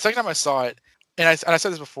 Like the second time I saw it, and I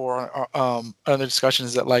said this before on the discussion,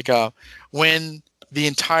 is that like when the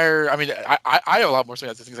entire, I mean, I have a lot more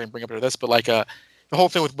things I can bring up to this, but like the whole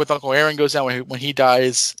thing with Uncle Aaron goes down when he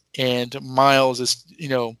dies, and Miles is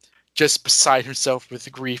just beside himself with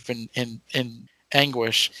grief and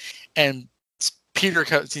anguish, and Peter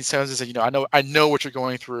says, I know what you're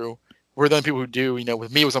going through. We're the only people who do.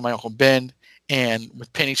 With me it was on my Uncle Ben, and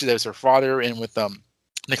with Penny she said it was her father, and with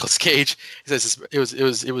Nicolas Cage he says it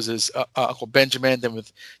was his Uncle Benjamin. Then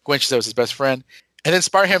with Gwen she said it was his best friend, and then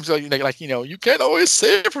Spider-Ham's like you can't always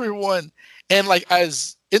save everyone, and like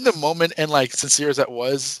as in the moment and like sincere as that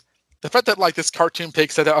was, the fact that like this cartoon pig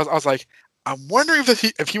said that, I was like, I'm wondering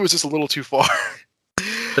if he was just a little too far.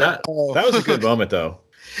 That was a good moment though.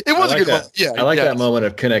 It was a good moment. Yeah, I like that moment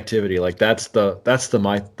of connectivity. Like that's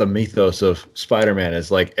the mythos of Spider-Man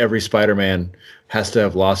is like every Spider-Man has to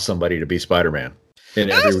have lost somebody to be Spider-Man in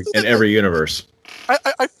every universe.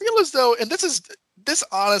 I feel as though, and this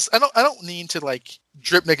honest, I don't mean to like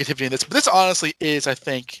drip negativity in this, but this honestly is, I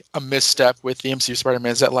think, a misstep with the MCU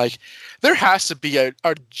Spider-Man, is that like there has to be a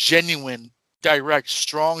genuine, direct,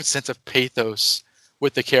 strong sense of pathos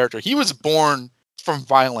with the character. He was born from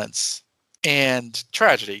violence and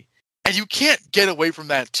tragedy, and you can't get away from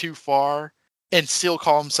that too far and still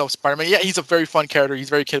call himself Spider-Man. Yeah, he's a very fun character. He's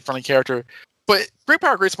a very kid-friendly character. But great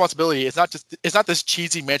power, great responsibility. It's not this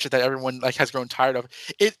cheesy mantra that everyone like has grown tired of.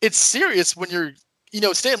 It's serious when you're,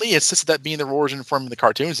 Stan Lee insisted that being the origin from the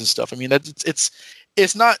cartoons and stuff. I mean,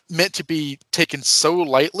 it's not meant to be taken so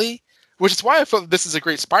lightly, which is why I felt this is a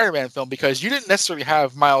great Spider-Man film, because you didn't necessarily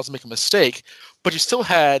have Miles make a mistake, but you still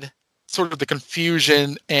had sort of the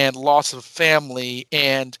confusion and loss of family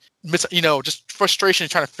and just frustration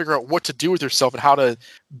trying to figure out what to do with yourself and how to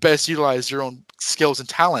best utilize your own skills and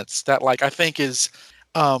talents. That like I think is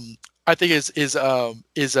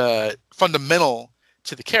fundamental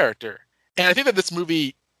to the character. And I think that this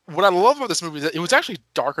movie what I love about this movie is that it was actually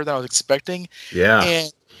darker than I was expecting, Yeah.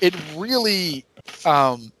 and it really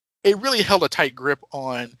held a tight grip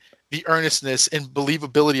on the earnestness and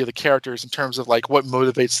believability of the characters in terms of like what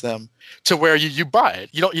motivates them, to where you buy it.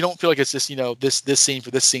 You don't feel like it's just this scene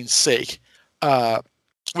for this scene's sake.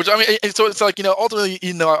 Which I mean, so it's like ultimately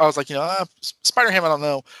I was like Spider-Ham, I don't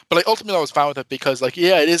know, but like ultimately I was fine with it because like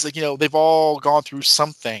it is like they've all gone through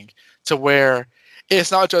something to where it's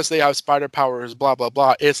not just they have spider powers, blah blah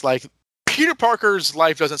blah. It's like Peter Parker's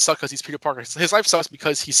life doesn't suck because he's Peter Parker. His life sucks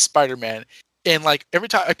because he's Spider-Man. And like every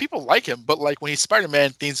time, like, people like him, but like when he's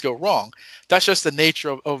Spider-Man, things go wrong. That's just the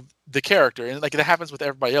nature of the character, and like it happens with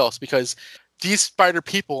everybody else because these spider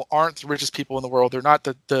people aren't the richest people in the world. They're not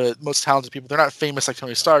the most talented people. They're not famous like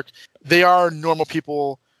Tony Stark. They are normal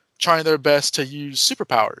people trying their best to use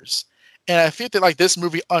superpowers. And I feel that like this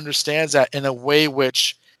movie understands that in a way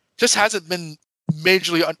which just hasn't been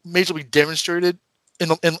majorly demonstrated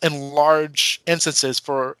in large instances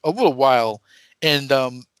for a little while. And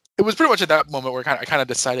it was pretty much at that moment where I kind of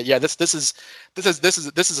decided, yeah, this is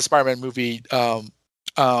a Spider-Man movie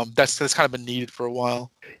that's kind of been needed for a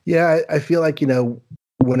while. Yeah, I feel like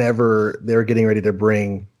whenever they're getting ready to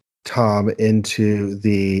bring Tom into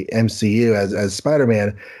the MCU as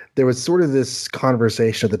Spider-Man, there was sort of this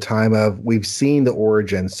conversation at the time of we've seen the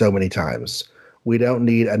origin so many times. We don't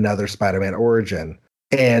need another Spider-Man origin.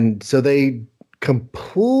 And so they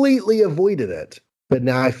completely avoided it. But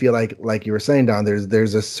now I feel like you were saying, Don,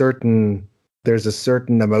 there's a certain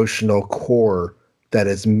emotional core that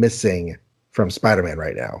is missing from Spider-Man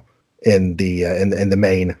right now in the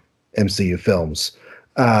main MCU films.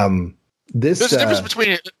 There's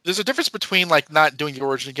a difference between like not doing the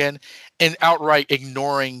origin again and outright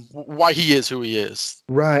ignoring why he is who he is.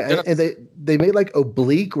 Right, and they made like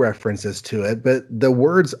oblique references to it, but the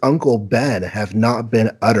words Uncle Ben have not been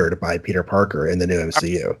uttered by Peter Parker in the new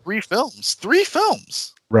MCU. Three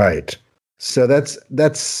films. Right. So that's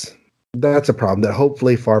a problem that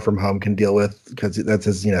hopefully Far From Home can deal with because that's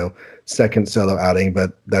his second solo outing,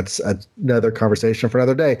 but that's another conversation for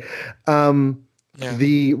another day. Yeah.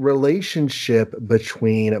 The relationship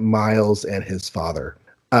between Miles and his father.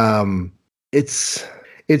 It's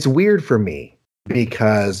weird for me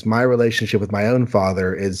because my relationship with my own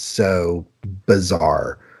father is so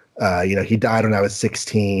bizarre. He died when I was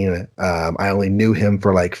 16. I only knew him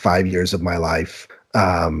for like 5 years of my life.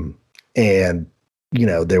 And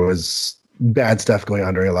there was bad stuff going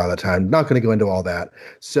on during a lot of the time. Not going to go into all that.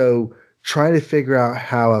 So trying to figure out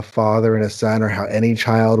how a father and a son, or how any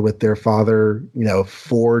child with their father,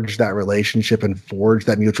 forge that relationship and forge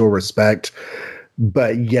that mutual respect,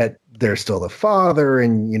 but yet they're still the father,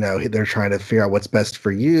 and they're trying to figure out what's best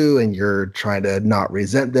for you, and you're trying to not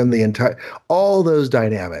resent them. All those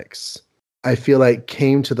dynamics, I feel like,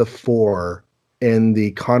 came to the fore in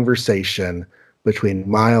the conversation between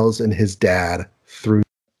Miles and his dad through.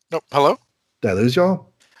 Nope. Hello? Did I lose y'all?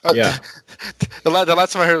 Yeah. The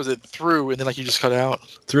last time I heard was it through, and then like you just cut out.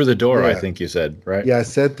 Through the door, yeah. I think you said, right? Yeah, I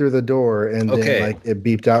said through the door, and then like it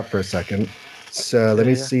beeped out for a second. So let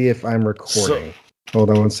me see if I'm recording. Hold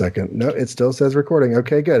on 1 second. No, it still says recording.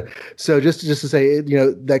 Okay, good. So just to say,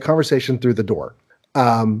 that conversation through the door,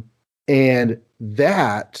 and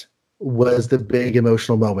that was the big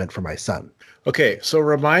emotional moment for my son. Okay, so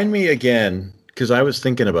remind me again, because I was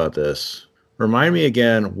thinking about this. Remind me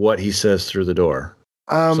again what he says through the door.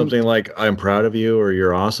 Something like "I'm proud of you" or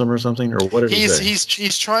 "You're awesome" or something, or what did he say?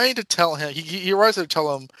 He's trying to tell him. He arrives to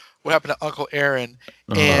tell him what happened to Uncle Aaron,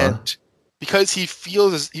 and because he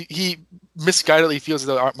feels he misguidedly feels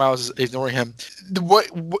that Miles is ignoring him. The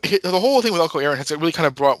whole thing with Uncle Aaron has really kind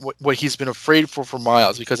of brought what he's been afraid for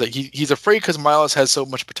Miles, because like he's afraid because Miles has so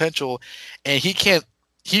much potential, and he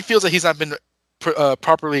feels that he's not been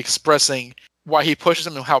properly expressing why he pushes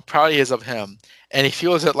him and how proud he is of him. And he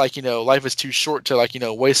feels that life is too short to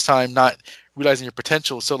waste time not realizing your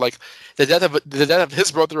potential. So like the death of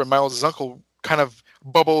his brother and Miles' uncle kind of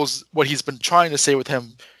bubbles what he's been trying to say with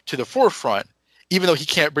him to the forefront, even though he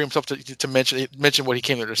can't bring himself to mention what he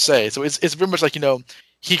came there to say. So it's very much like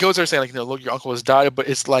he goes there saying look, your uncle has died, but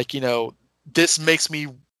it's like this makes me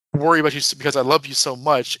worry about you because I love you so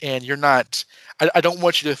much, and you're not. I don't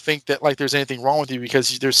want you to think that like there's anything wrong with you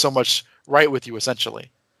because there's so much right with you,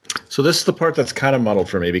 essentially. So this is the part that's kind of muddled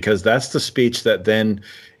for me, because that's the speech that then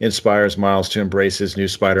inspires Miles to embrace his new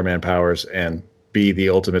Spider-Man powers and be the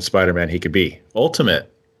ultimate Spider-Man he could be.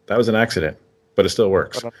 Ultimate. That was an accident, but it still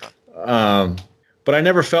works. But I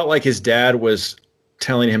never felt like his dad was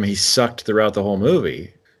telling him he sucked throughout the whole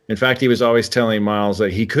movie. In fact, he was always telling Miles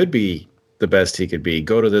that he could be the best he could be.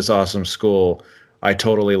 Go to this awesome school. I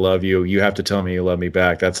totally love you. You have to tell me you love me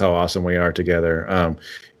back. That's how awesome we are together.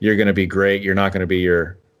 You're going to be great. You're not going to be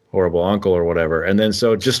your horrible uncle or whatever. And then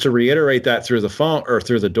so just to reiterate that through the phone or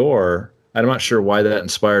through the door, I'm not sure why that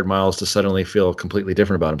inspired Miles to suddenly feel completely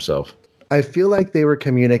different about himself. I feel like they were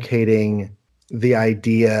communicating the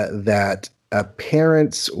idea that a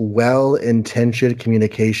parent's well-intentioned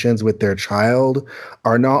communications with their child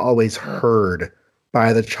are not always heard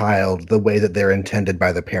by the child the way that they're intended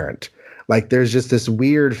by the parent. Like there's just this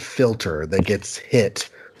weird filter that gets hit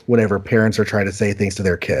whenever parents are trying to say things to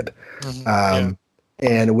their kid.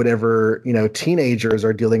 And whenever, teenagers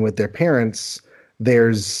are dealing with their parents,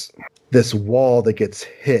 there's this wall that gets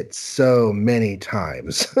hit so many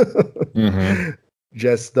times.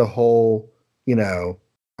 Just the whole,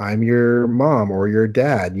 I'm your mom or your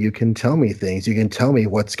dad. You can tell me things. You can tell me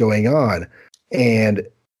what's going on. And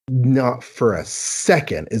not for a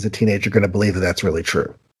second is a teenager going to believe that that's really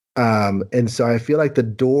true. And so I feel like the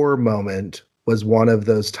door moment was one of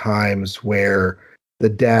those times where the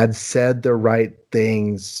dad said the right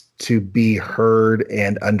things to be heard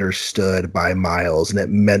and understood by Miles. And it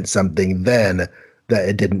meant something then that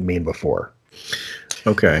it didn't mean before.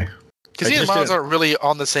 Okay. Because he and Miles aren't really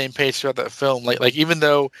on the same page throughout that film. Like even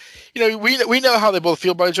though, we know how they both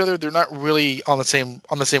feel about each other, they're not really on the same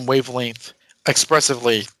wavelength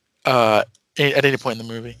expressively at any point in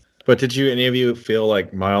the movie. But did any of you feel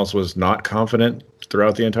like Miles was not confident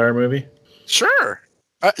throughout the entire movie? Sure.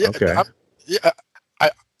 Okay.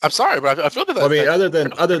 I'm sorry, but I feel that. Well, I mean,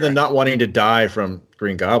 other than not wanting to die from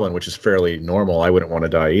Green Goblin, which is fairly normal, I wouldn't want to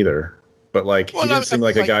die either. But he didn't seem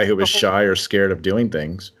like a guy who was shy or scared of doing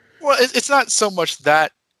things. Well, it's not so much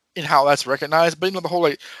that in how that's recognized, but the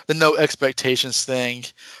whole the no expectations thing,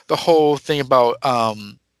 the whole thing about how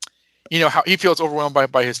he feels overwhelmed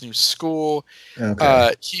by his new school.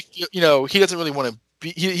 Okay. He doesn't really want to be.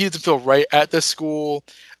 He doesn't feel right at this school.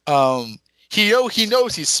 He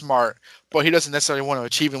knows he's smart, but he doesn't necessarily want to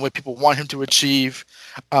achieve in what people want him to achieve.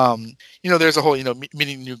 There's a whole,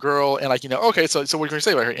 meeting a new girl and okay, so what are you going to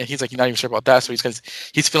say about her? And he's like, you're not even sure about that. So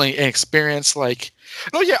he's feeling inexperienced. I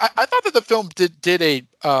thought that the film did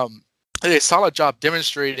a solid job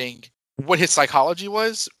demonstrating what his psychology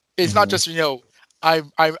was. It's not just, I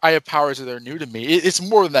have powers that are new to me. It's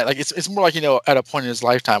more than that. It's more like, at a point in his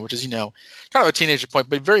lifetime, which is, kind of a teenager point,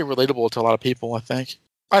 but very relatable to a lot of people, I think.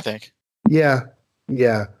 Yeah.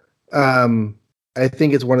 I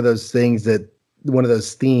think it's one of those themes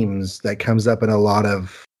that comes up in a lot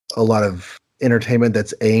of entertainment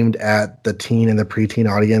that's aimed at the teen and the preteen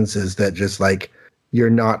audience, is that just you're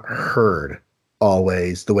not heard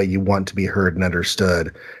always the way you want to be heard and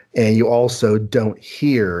understood. And you also don't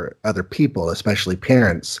hear other people, especially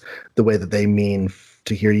parents, the way that they mean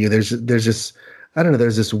to hear you. There's just, I don't know,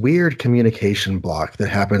 there's this weird communication block that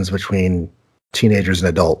happens between teenagers and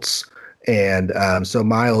adults. And so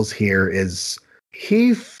Miles here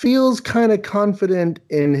he feels kind of confident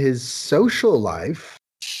in his social life,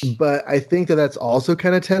 but I think that that's also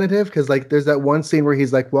kind of tentative because there's that one scene where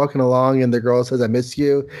he's walking along and the girl says, "I miss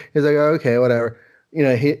you." He's like, "Oh, okay, whatever."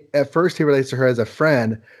 He at first he relates to her as a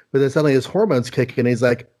friend, but then suddenly his hormones kick in and he's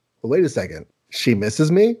like, well, wait a second, she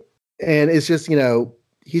misses me? And it's just,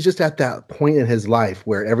 he's just at that point in his life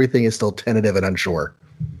where everything is still tentative and unsure.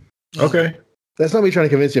 Okay. That's not me trying to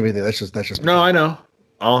convince you of anything. That's just No, I know.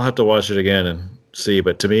 I'll have to watch it again and see.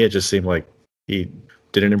 But to me, it just seemed like he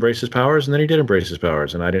didn't embrace his powers, and then he did embrace his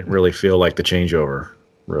powers, and I didn't really feel like the changeover,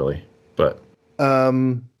 really. But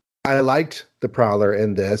I liked the Prowler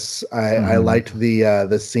in this. I liked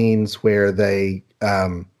the scenes where they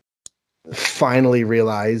finally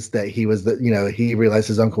realized that he was he realized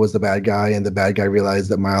his uncle was the bad guy, and the bad guy realized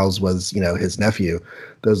that Miles was his nephew.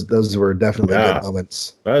 Those were definitely good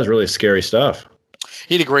moments. That was really scary stuff.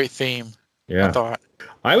 He had a great theme. Yeah, I thought.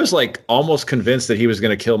 I was almost convinced that he was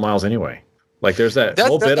going to kill Miles anyway. There's that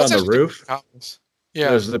whole bit on the roof.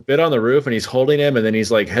 Yeah, there's the bit on the roof, and he's holding him, and then he's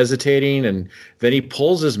hesitating, and then he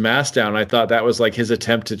pulls his mask down. I thought that was his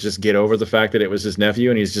attempt to just get over the fact that it was his nephew,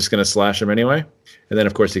 and he's just going to slash him anyway. And then,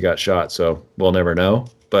 of course, he got shot, so we'll never know.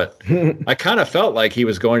 But I kind of felt like he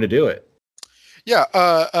was going to do it.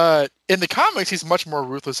 Yeah, in the comics, he's much more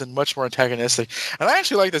ruthless and much more antagonistic. And I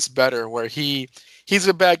actually like this better, where he's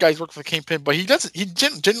a bad guy. He's working for the Kingpin, but he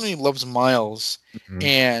genuinely loves Miles,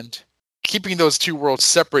 and keeping those two worlds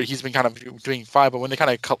separate, he's been kind of doing fine. But when they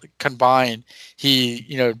kind of combine, he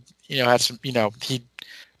has some, he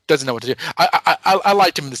doesn't know what to do. I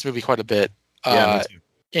liked him in this movie quite a bit. Yeah, me too.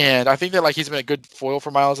 And I think that he's been a good foil for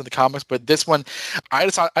Miles in the comics. But this one, I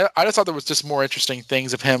just thought there was just more interesting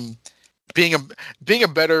things of him being a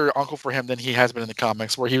better uncle for him than he has been in the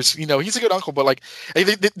comics, where he was, he's a good uncle, but like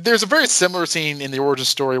there's a very similar scene in the origin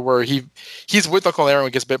story where he's with Uncle Aaron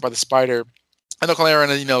when he gets bit by the spider, and Uncle Aaron,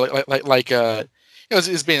 is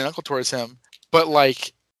being an uncle towards him, but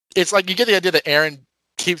like it's like you get the idea that Aaron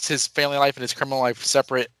keeps his family life and his criminal life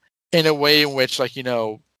separate in a way in which he's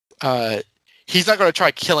not going to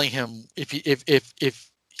try killing him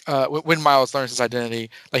when Miles learns his identity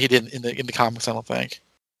like he did in the comics. I don't think.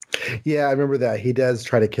 Yeah, I remember that. He does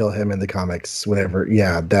try to kill him in the comics whenever.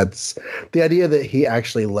 Yeah, that's the idea that he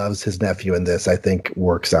actually loves his nephew in this, I think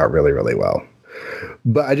works out really, really well.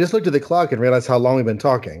 But I just looked at the clock and realized how long we've been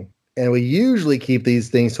talking. And we usually keep these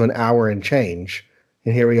things to an hour and change.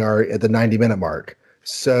 And here we are at the 90-minute mark.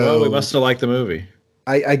 So well, we must have liked the movie.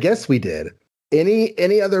 I guess we did.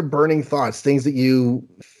 Any other burning thoughts, things that you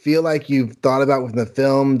feel like you've thought about within the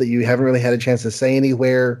film that you haven't really had a chance to say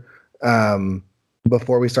anywhere?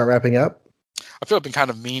 Before we start wrapping up? I feel I've been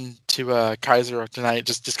kind of mean to Kaiser tonight.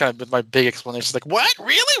 Just kind of with my big explanations, like what?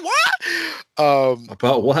 Really? What?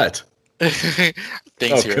 About what?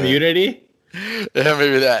 Things here. Community? Yeah,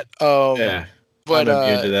 maybe that. Yeah, but I'm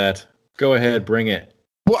immune to that. Go ahead, bring it.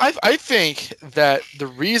 Well, I think that the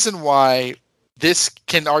reason why this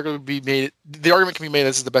can arguably be made, the argument can be made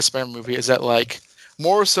this is the best Spider-Man movie, is that like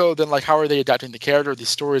more so than like how are they adapting the character, the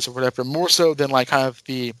stories or whatever, more so than like kind of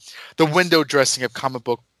the window dressing of comic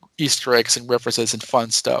book Easter eggs and references and fun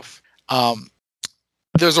stuff.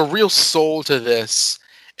 There's a real soul to this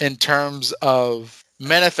in terms of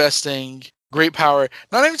manifesting great power,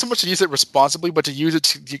 not even so much to use it responsibly, but to use it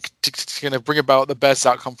to kind of bring about the best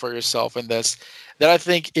outcome for yourself in this. That I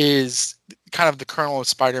think is kind of the kernel of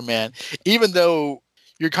Spider-Man, even though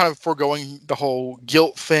you're kind of foregoing the whole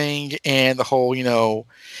guilt thing and the whole, the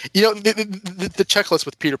checklist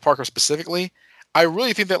with Peter Parker specifically. I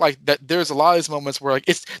really think that there's a lot of these moments where like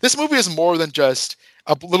this movie is more than just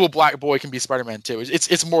a little black boy can be Spider-Man too.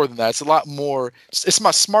 It's more than that. It's a lot more. It's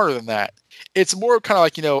much smarter than that. It's more kind of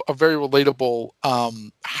like a very relatable,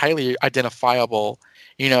 highly identifiable.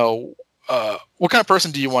 What kind of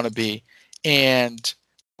person do you want to be? And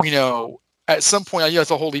at some point, it's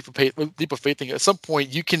a whole leap of faith thing. At some point,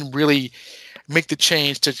 you can really make the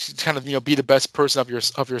change to kind of be the best person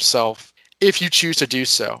of yourself if you choose to do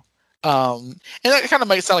so. And that kind of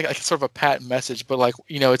might sound like sort of a pat message, but like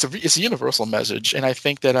it's a universal message. And I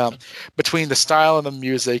think that between the style and the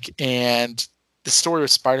music and the story of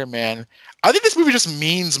Spider-Man, I think this movie just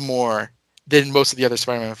means more than most of the other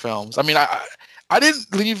Spider-Man films. I mean, I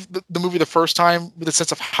didn't leave the movie the first time with a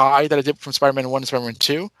sense of high that I did from Spider-Man 1 and Spider-Man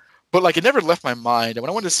 2. But like it never left my mind. And when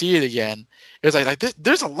I went to see it again, it was like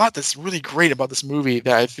there's a lot that's really great about this movie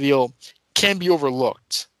that I feel can be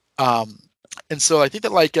overlooked. And so I think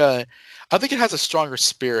that I think it has a stronger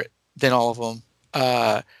spirit than all of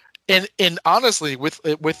them. And honestly, with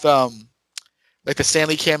like the Stan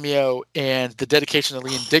Lee cameo and the dedication to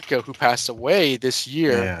Liam Ditko, who passed away this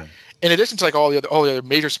year. Yeah. In addition to like all the other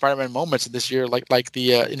major Spider-Man moments in this year, like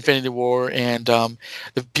the Infinity War and the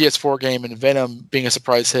PS4 game and Venom being a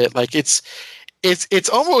surprise hit, like it's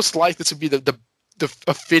almost like this would be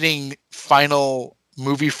a fitting final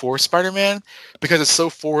movie for Spider-Man because it's so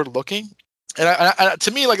forward looking. And I, to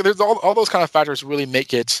me, like there's all those kind of factors really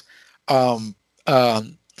make it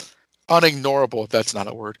unignorable, if that's not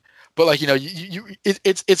a word. But like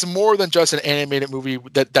it's more than just an animated movie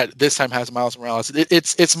that this time has Miles Morales.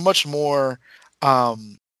 It's much more.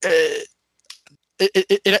 It's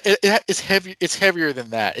heavy. It's heavier than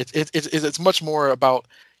that. It's much more about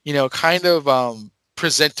kind of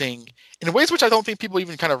presenting in ways which I don't think people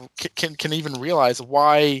even kind of can even realize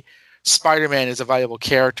why Spider-Man is a valuable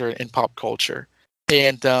character in pop culture.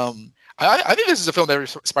 And I think this is a film that every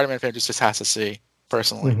Spider-Man fan just has to see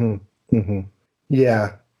personally. Mm-hmm. Mm-hmm.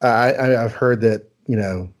 Yeah. I've heard that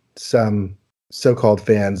some so-called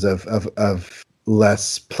fans of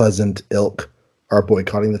less pleasant ilk are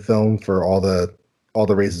boycotting the film for all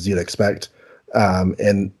the reasons you'd expect,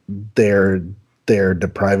 and they're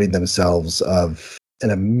depriving themselves of an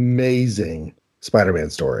amazing Spider-Man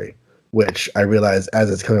story, which I realize as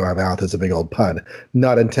it's coming out of my mouth is a big old pun,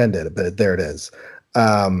 not intended, but there it is.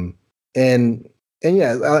 And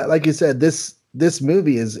yeah, like you said, this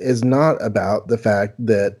movie is not about the fact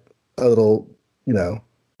that a little,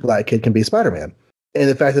 black kid can be Spider-Man. And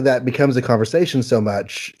the fact that becomes a conversation so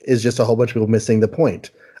much is just a whole bunch of people missing the point.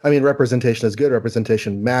 I mean, representation is good.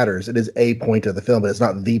 Representation matters. It is a point of the film, but it's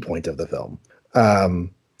not the point of the film.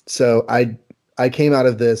 So I came out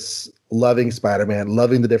of this loving Spider-Man,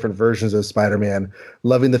 loving the different versions of Spider-Man,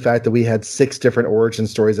 loving the fact that we had 6 different origin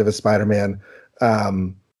stories of a Spider-Man.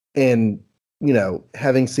 And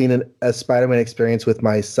having seen a Spider-Man experience with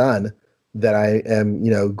my son that I am,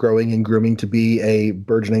 growing and grooming to be a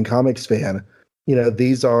burgeoning comics fan.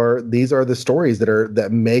 These are the stories that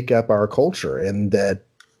make up our culture and that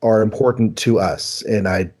are important to us. And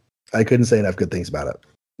I couldn't say enough good things about it.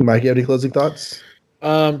 Mike, you have any closing thoughts?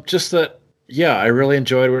 Just that, yeah, I really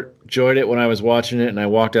enjoyed it when I was watching it, and I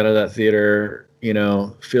walked out of that theater,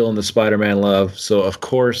 feeling the Spider-Man love. So, of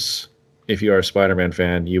course, if you are a Spider-Man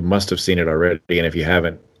fan, you must have seen it already. And if you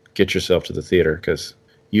haven't, get yourself to the theater because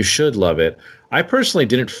you should love it. I personally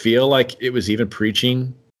didn't feel like it was even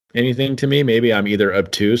preaching anything to me. Maybe I'm either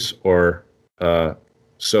obtuse or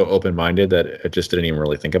so open-minded that I just didn't even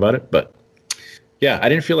really think about it. But yeah, I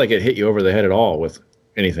didn't feel like it hit you over the head at all with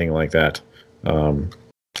anything like that.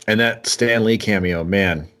 And that Stan Lee cameo,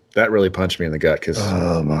 man, that really punched me in the gut because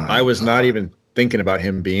I was not even thinking about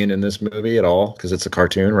him being in this movie at all because it's a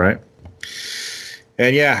cartoon, right?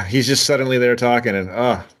 And yeah, he's just suddenly there talking, and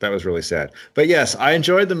that was really sad. But yes, I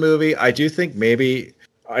enjoyed the movie. I do think maybe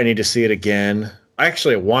I need to see it again. I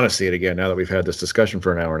actually want to see it again now that we've had this discussion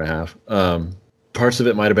for an hour and a half. Parts of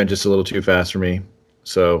it might have been just a little too fast for me,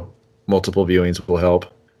 so multiple viewings will help.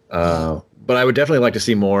 But I would definitely like to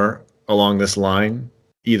see more along this line,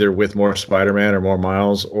 either with more Spider-Man or more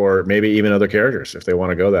Miles, or maybe even other characters if they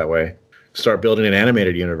want to go that way. Start building an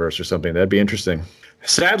animated universe or something. That'd be interesting.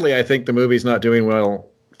 Sadly, I think the movie's not doing well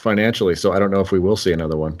financially, so I don't know if we will see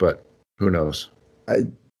another one, but who knows?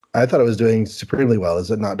 I thought it was doing supremely well. Is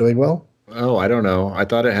it not doing well? Oh, I don't know. I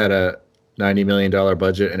thought it had a $90 million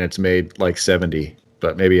budget and it's made like 70,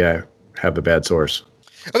 but maybe I have a bad source.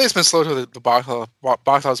 I think it's been slow to the box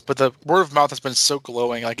office, but the word of mouth has been so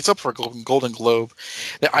glowing. Like, it's up for a Golden Globe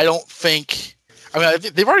that I don't think. I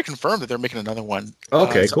mean, they've already confirmed that they're making another one.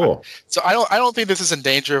 Okay, cool. I don't think this is in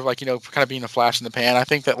danger of kind of being a flash in the pan. I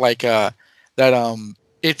think that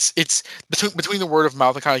it's between the word of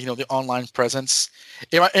mouth and kind of the online presence.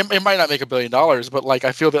 It might not make $1 billion, but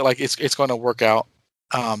I feel that it's going to work out.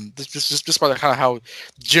 Just by kind of how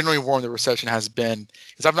generally warm the reception has been,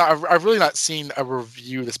 because I've really not seen a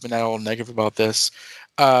review that's been at all negative about this.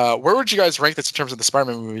 Where would you guys rank this in terms of the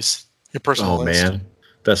Spider-Man movies? Your personal list? Man,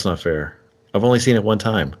 that's not fair. I've only seen it one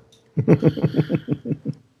time.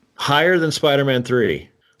 Higher than Spider-Man 3.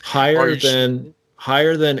 Higher than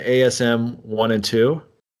ASM 1 and 2.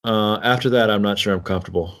 After that, I'm not sure I'm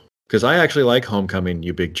comfortable. Because I actually like Homecoming,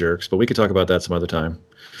 you big jerks, but we could talk about that some other time.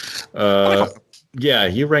 Yeah,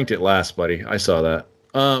 you ranked it last, buddy. I saw that.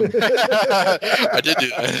 I did do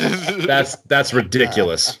that. That's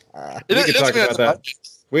ridiculous. We can talk about that.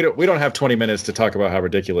 We don't have 20 minutes to talk about how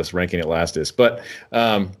ridiculous ranking it last is, but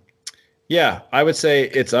yeah, I would say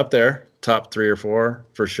it's up there, top 3 or 4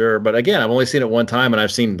 for sure. But again, I've only seen it one time, and I've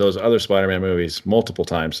seen those other Spider-Man movies multiple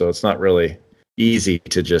times, so it's not really easy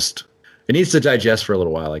to just. It needs to digest for a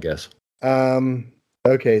little while, I guess.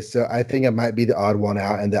 Okay, so I think I might be the odd one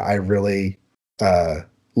out, and that I really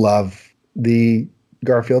love the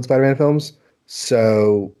Garfield Spider-Man films.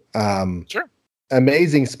 So, sure.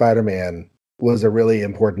 Amazing Spider-Man was a really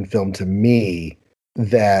important film to me.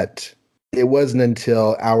 That it wasn't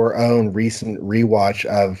until our own recent rewatch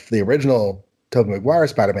of the original Tobey Maguire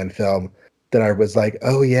Spider-Man film that I was like,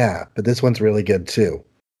 oh yeah, but this one's really good too.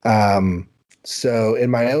 So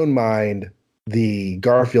in my own mind, the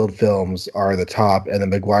Garfield films are the top and the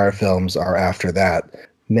Maguire films are after that.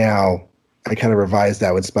 Now, I kind of revised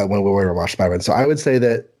that when we were to watch Spider-Man. So I would say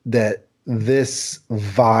that this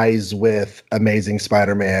vies with Amazing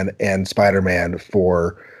Spider-Man and Spider-Man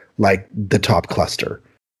for the top cluster.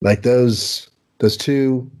 Those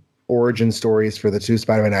two origin stories for the two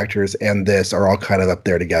Spider-Man actors and this are all kind of up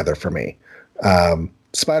there together for me.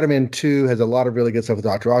 Spider-Man 2 has a lot of really good stuff with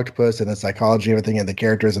Dr. Octopus and the psychology and everything and the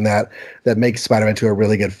characters and that makes Spider-Man 2 a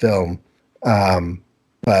really good film.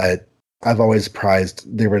 But I've always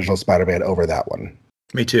prized the original Spider-Man over that one.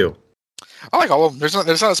 Me too. I like all of them. There's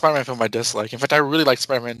not a Spider-Man film I dislike. In fact, I really liked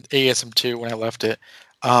Spider-Man ASM 2 when I left it.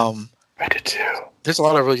 I did too. There's a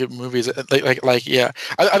lot of really good movies. Yeah.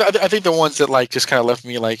 I think the ones that just kind of left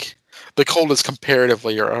me the coldest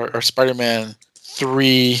comparatively are Spider-Man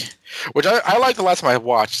 3, which I liked the last time I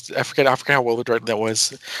watched. I forget how well directed that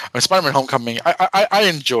was. Spider-Man Homecoming. I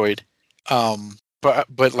enjoyed. But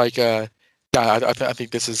yeah, I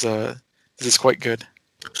think this is quite good.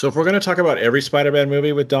 So if we're going to talk about every Spider-Man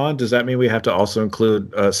movie with Dawn, does that mean we have to also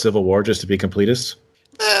include Civil War just to be completists?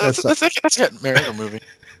 That's a Mariner movie.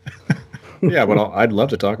 Yeah, but I'd love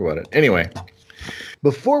to talk about it. Anyway.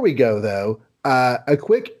 Before we go, though, a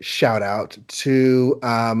quick shout out to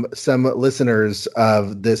some listeners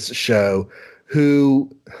of this show who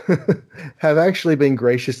have actually been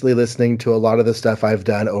graciously listening to a lot of the stuff I've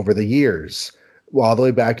done over the years. all the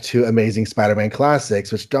way back to Amazing Spider-Man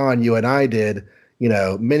Classics, which Don, you and I did,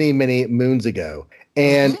 many, many moons ago.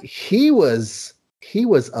 And he was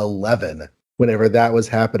 11 whenever that was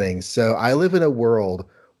happening. So I live in a world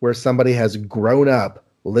where somebody has grown up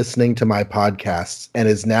listening to my podcasts and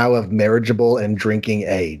is now of marriageable and drinking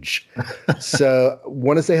age. So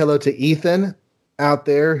want to say hello to Ethan out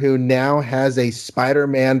there, who now has a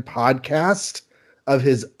Spider-Man podcast of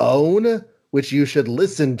his own, which you should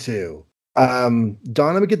listen to. Don,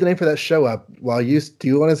 let me get the name for that show up. Do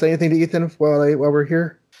you want to say anything to Ethan while we're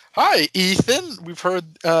here? Hi, Ethan. We've heard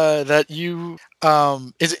that you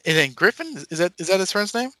is it Griffin? Is that his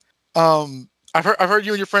friend's name? I've heard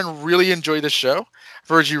you and your friend really enjoy the show. I've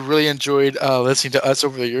heard you really enjoyed listening to us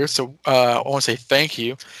over the years. So I want to say thank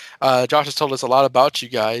you. Josh has told us a lot about you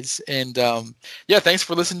guys, and thanks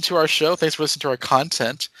for listening to our show. Thanks for listening to our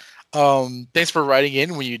content. Thanks for writing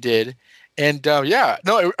in when you did. And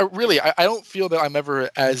really, I don't feel that I'm ever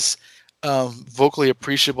as vocally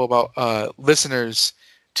appreciable about listeners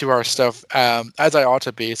to our stuff as I ought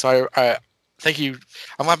to be. So I thank you.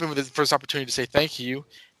 I'm happy with this first opportunity to say thank you,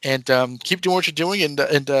 and keep doing what you're doing, and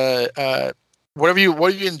whatever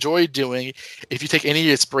you enjoy doing. If you take any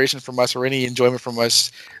inspiration from us or any enjoyment from us,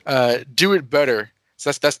 do it better.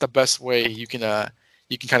 So that's the best way you can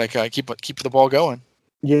kind of keep the ball going.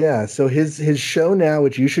 Yeah, so his show now,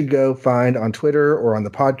 which you should go find on Twitter or on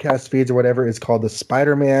the podcast feeds or whatever, is called the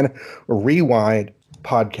Spider-Man Rewind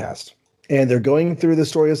Podcast. And they're going through the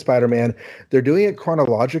story of Spider-Man. They're doing it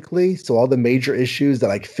chronologically, so all the major issues that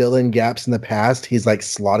like fill in gaps in the past, he's like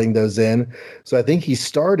slotting those in. So I think he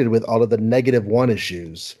started with all of the -1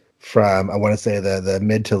 issues from, I want to say, the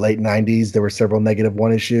mid to late 90s. There were several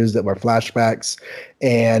 -1 issues that were flashbacks.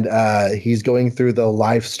 And he's going through the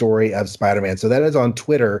life story of Spider-Man. So that is on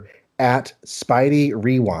Twitter at Spidey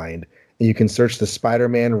Rewind. And you can search the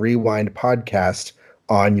Spider-Man Rewind podcast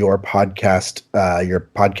on your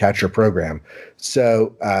podcatcher program.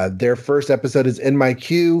 So their first episode is in my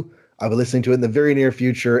queue. I'll be listening to it in the very near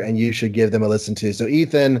future, and you should give them a listen to. So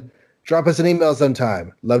Ethan, drop us an email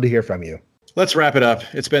sometime. Love to hear from you. Let's wrap it up.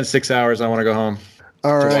 It's been 6 hours. I want to go home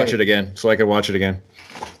watch it again, so I can watch it again.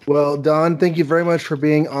 Well, Don, thank you very much for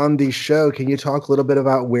being on the show. Can you talk a little bit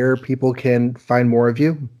about where people can find more of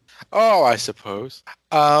you? Oh, I suppose.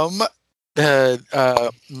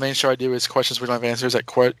 The main show I do is Questions We Don't Have Answers at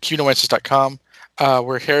QNoAnswers.com,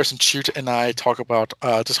 where Harrison Chute and I talk about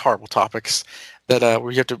just horrible topics that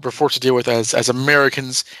we're forced to deal with as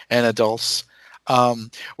Americans and adults.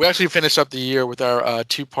 We actually finished up the year with our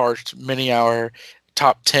 2-part mini-hour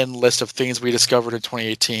top 10 list of things we discovered in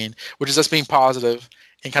 2018, which is us being positive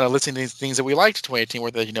and kind of listing these things that we liked in 2018,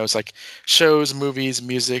 whether it's like shows, movies,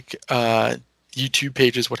 music, YouTube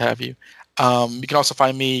pages, what have you. You can also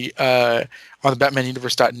find me on the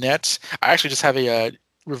BatmanUniverse.net. I actually just have a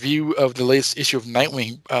review of the latest issue of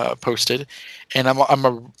Nightwing posted, and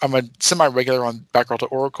I'm a semi-regular on Batgirl to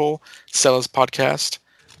Oracle, Stella's podcast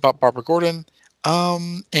about Barbara Gordon,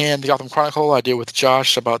 and the Gotham Chronicle I deal with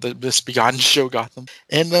Josh about the misbegotten show Gotham,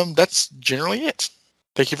 and that's generally it.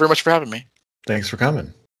 Thank you very much for having me. Thanks for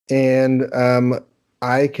coming. And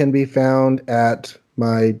I can be found at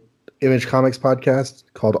my Image Comics podcast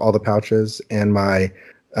called All the Pouches, and my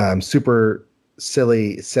super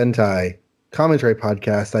silly Sentai commentary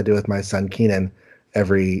podcast I do with my son Keenan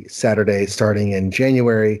every Saturday starting in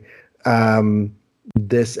January.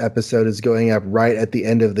 This episode is going up right at the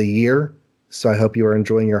end of the year, so I hope you are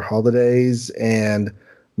enjoying your holidays. And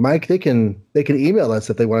Mike, they can email us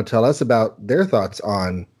if they want to tell us about their thoughts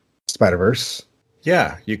on Spider-Verse.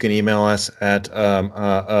 Yeah, you can email us at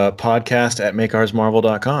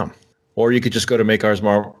podcast@makeoursmarvel.com. Or you could just go to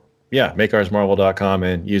makeoursmarvel.com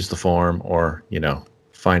and use the form, or,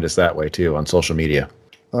 find us that way too on social media.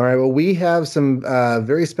 All right. Well, we have some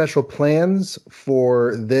very special plans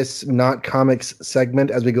for this Not Comics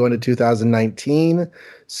segment as we go into 2019.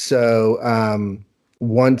 So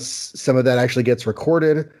once some of that actually gets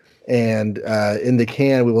recorded and in the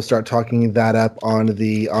can, we will start talking that up on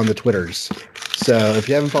the Twitters. So if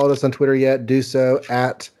you haven't followed us on Twitter yet, do so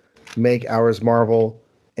at MakeOursMarvel.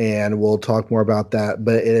 And we'll talk more about that.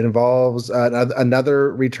 But it involves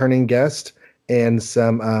another returning guest and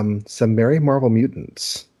some Merry Marvel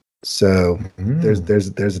mutants. So there's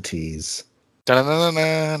a tease. Deadpool.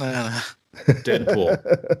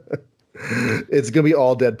 It's gonna be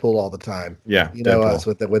all Deadpool all the time. Yeah, you know Deadpool. us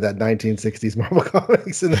with that 1960s Marvel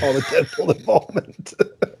comics and all the Deadpool involvement.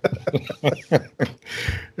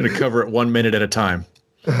 Gonna cover it 1 minute at a time.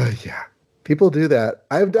 Yeah. People do that.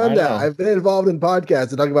 I've done that. know. I've been involved in podcasts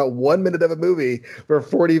and talking about 1 minute of a movie for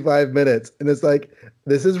 45 minutes. And it's like,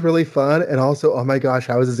 this is really fun. And also, oh my gosh,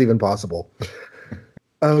 how is this even possible?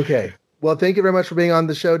 Okay. Well, thank you very much for being on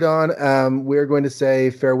the show, Don. We're going to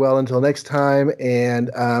say farewell until next time.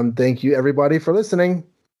 And thank you, everybody, for listening.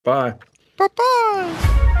 Bye. Bye-bye.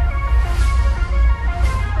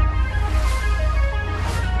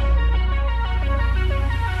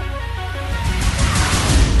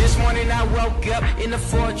 This morning I woke up in a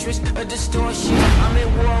fortress of distortion. I'm at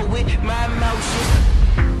war with my emotions.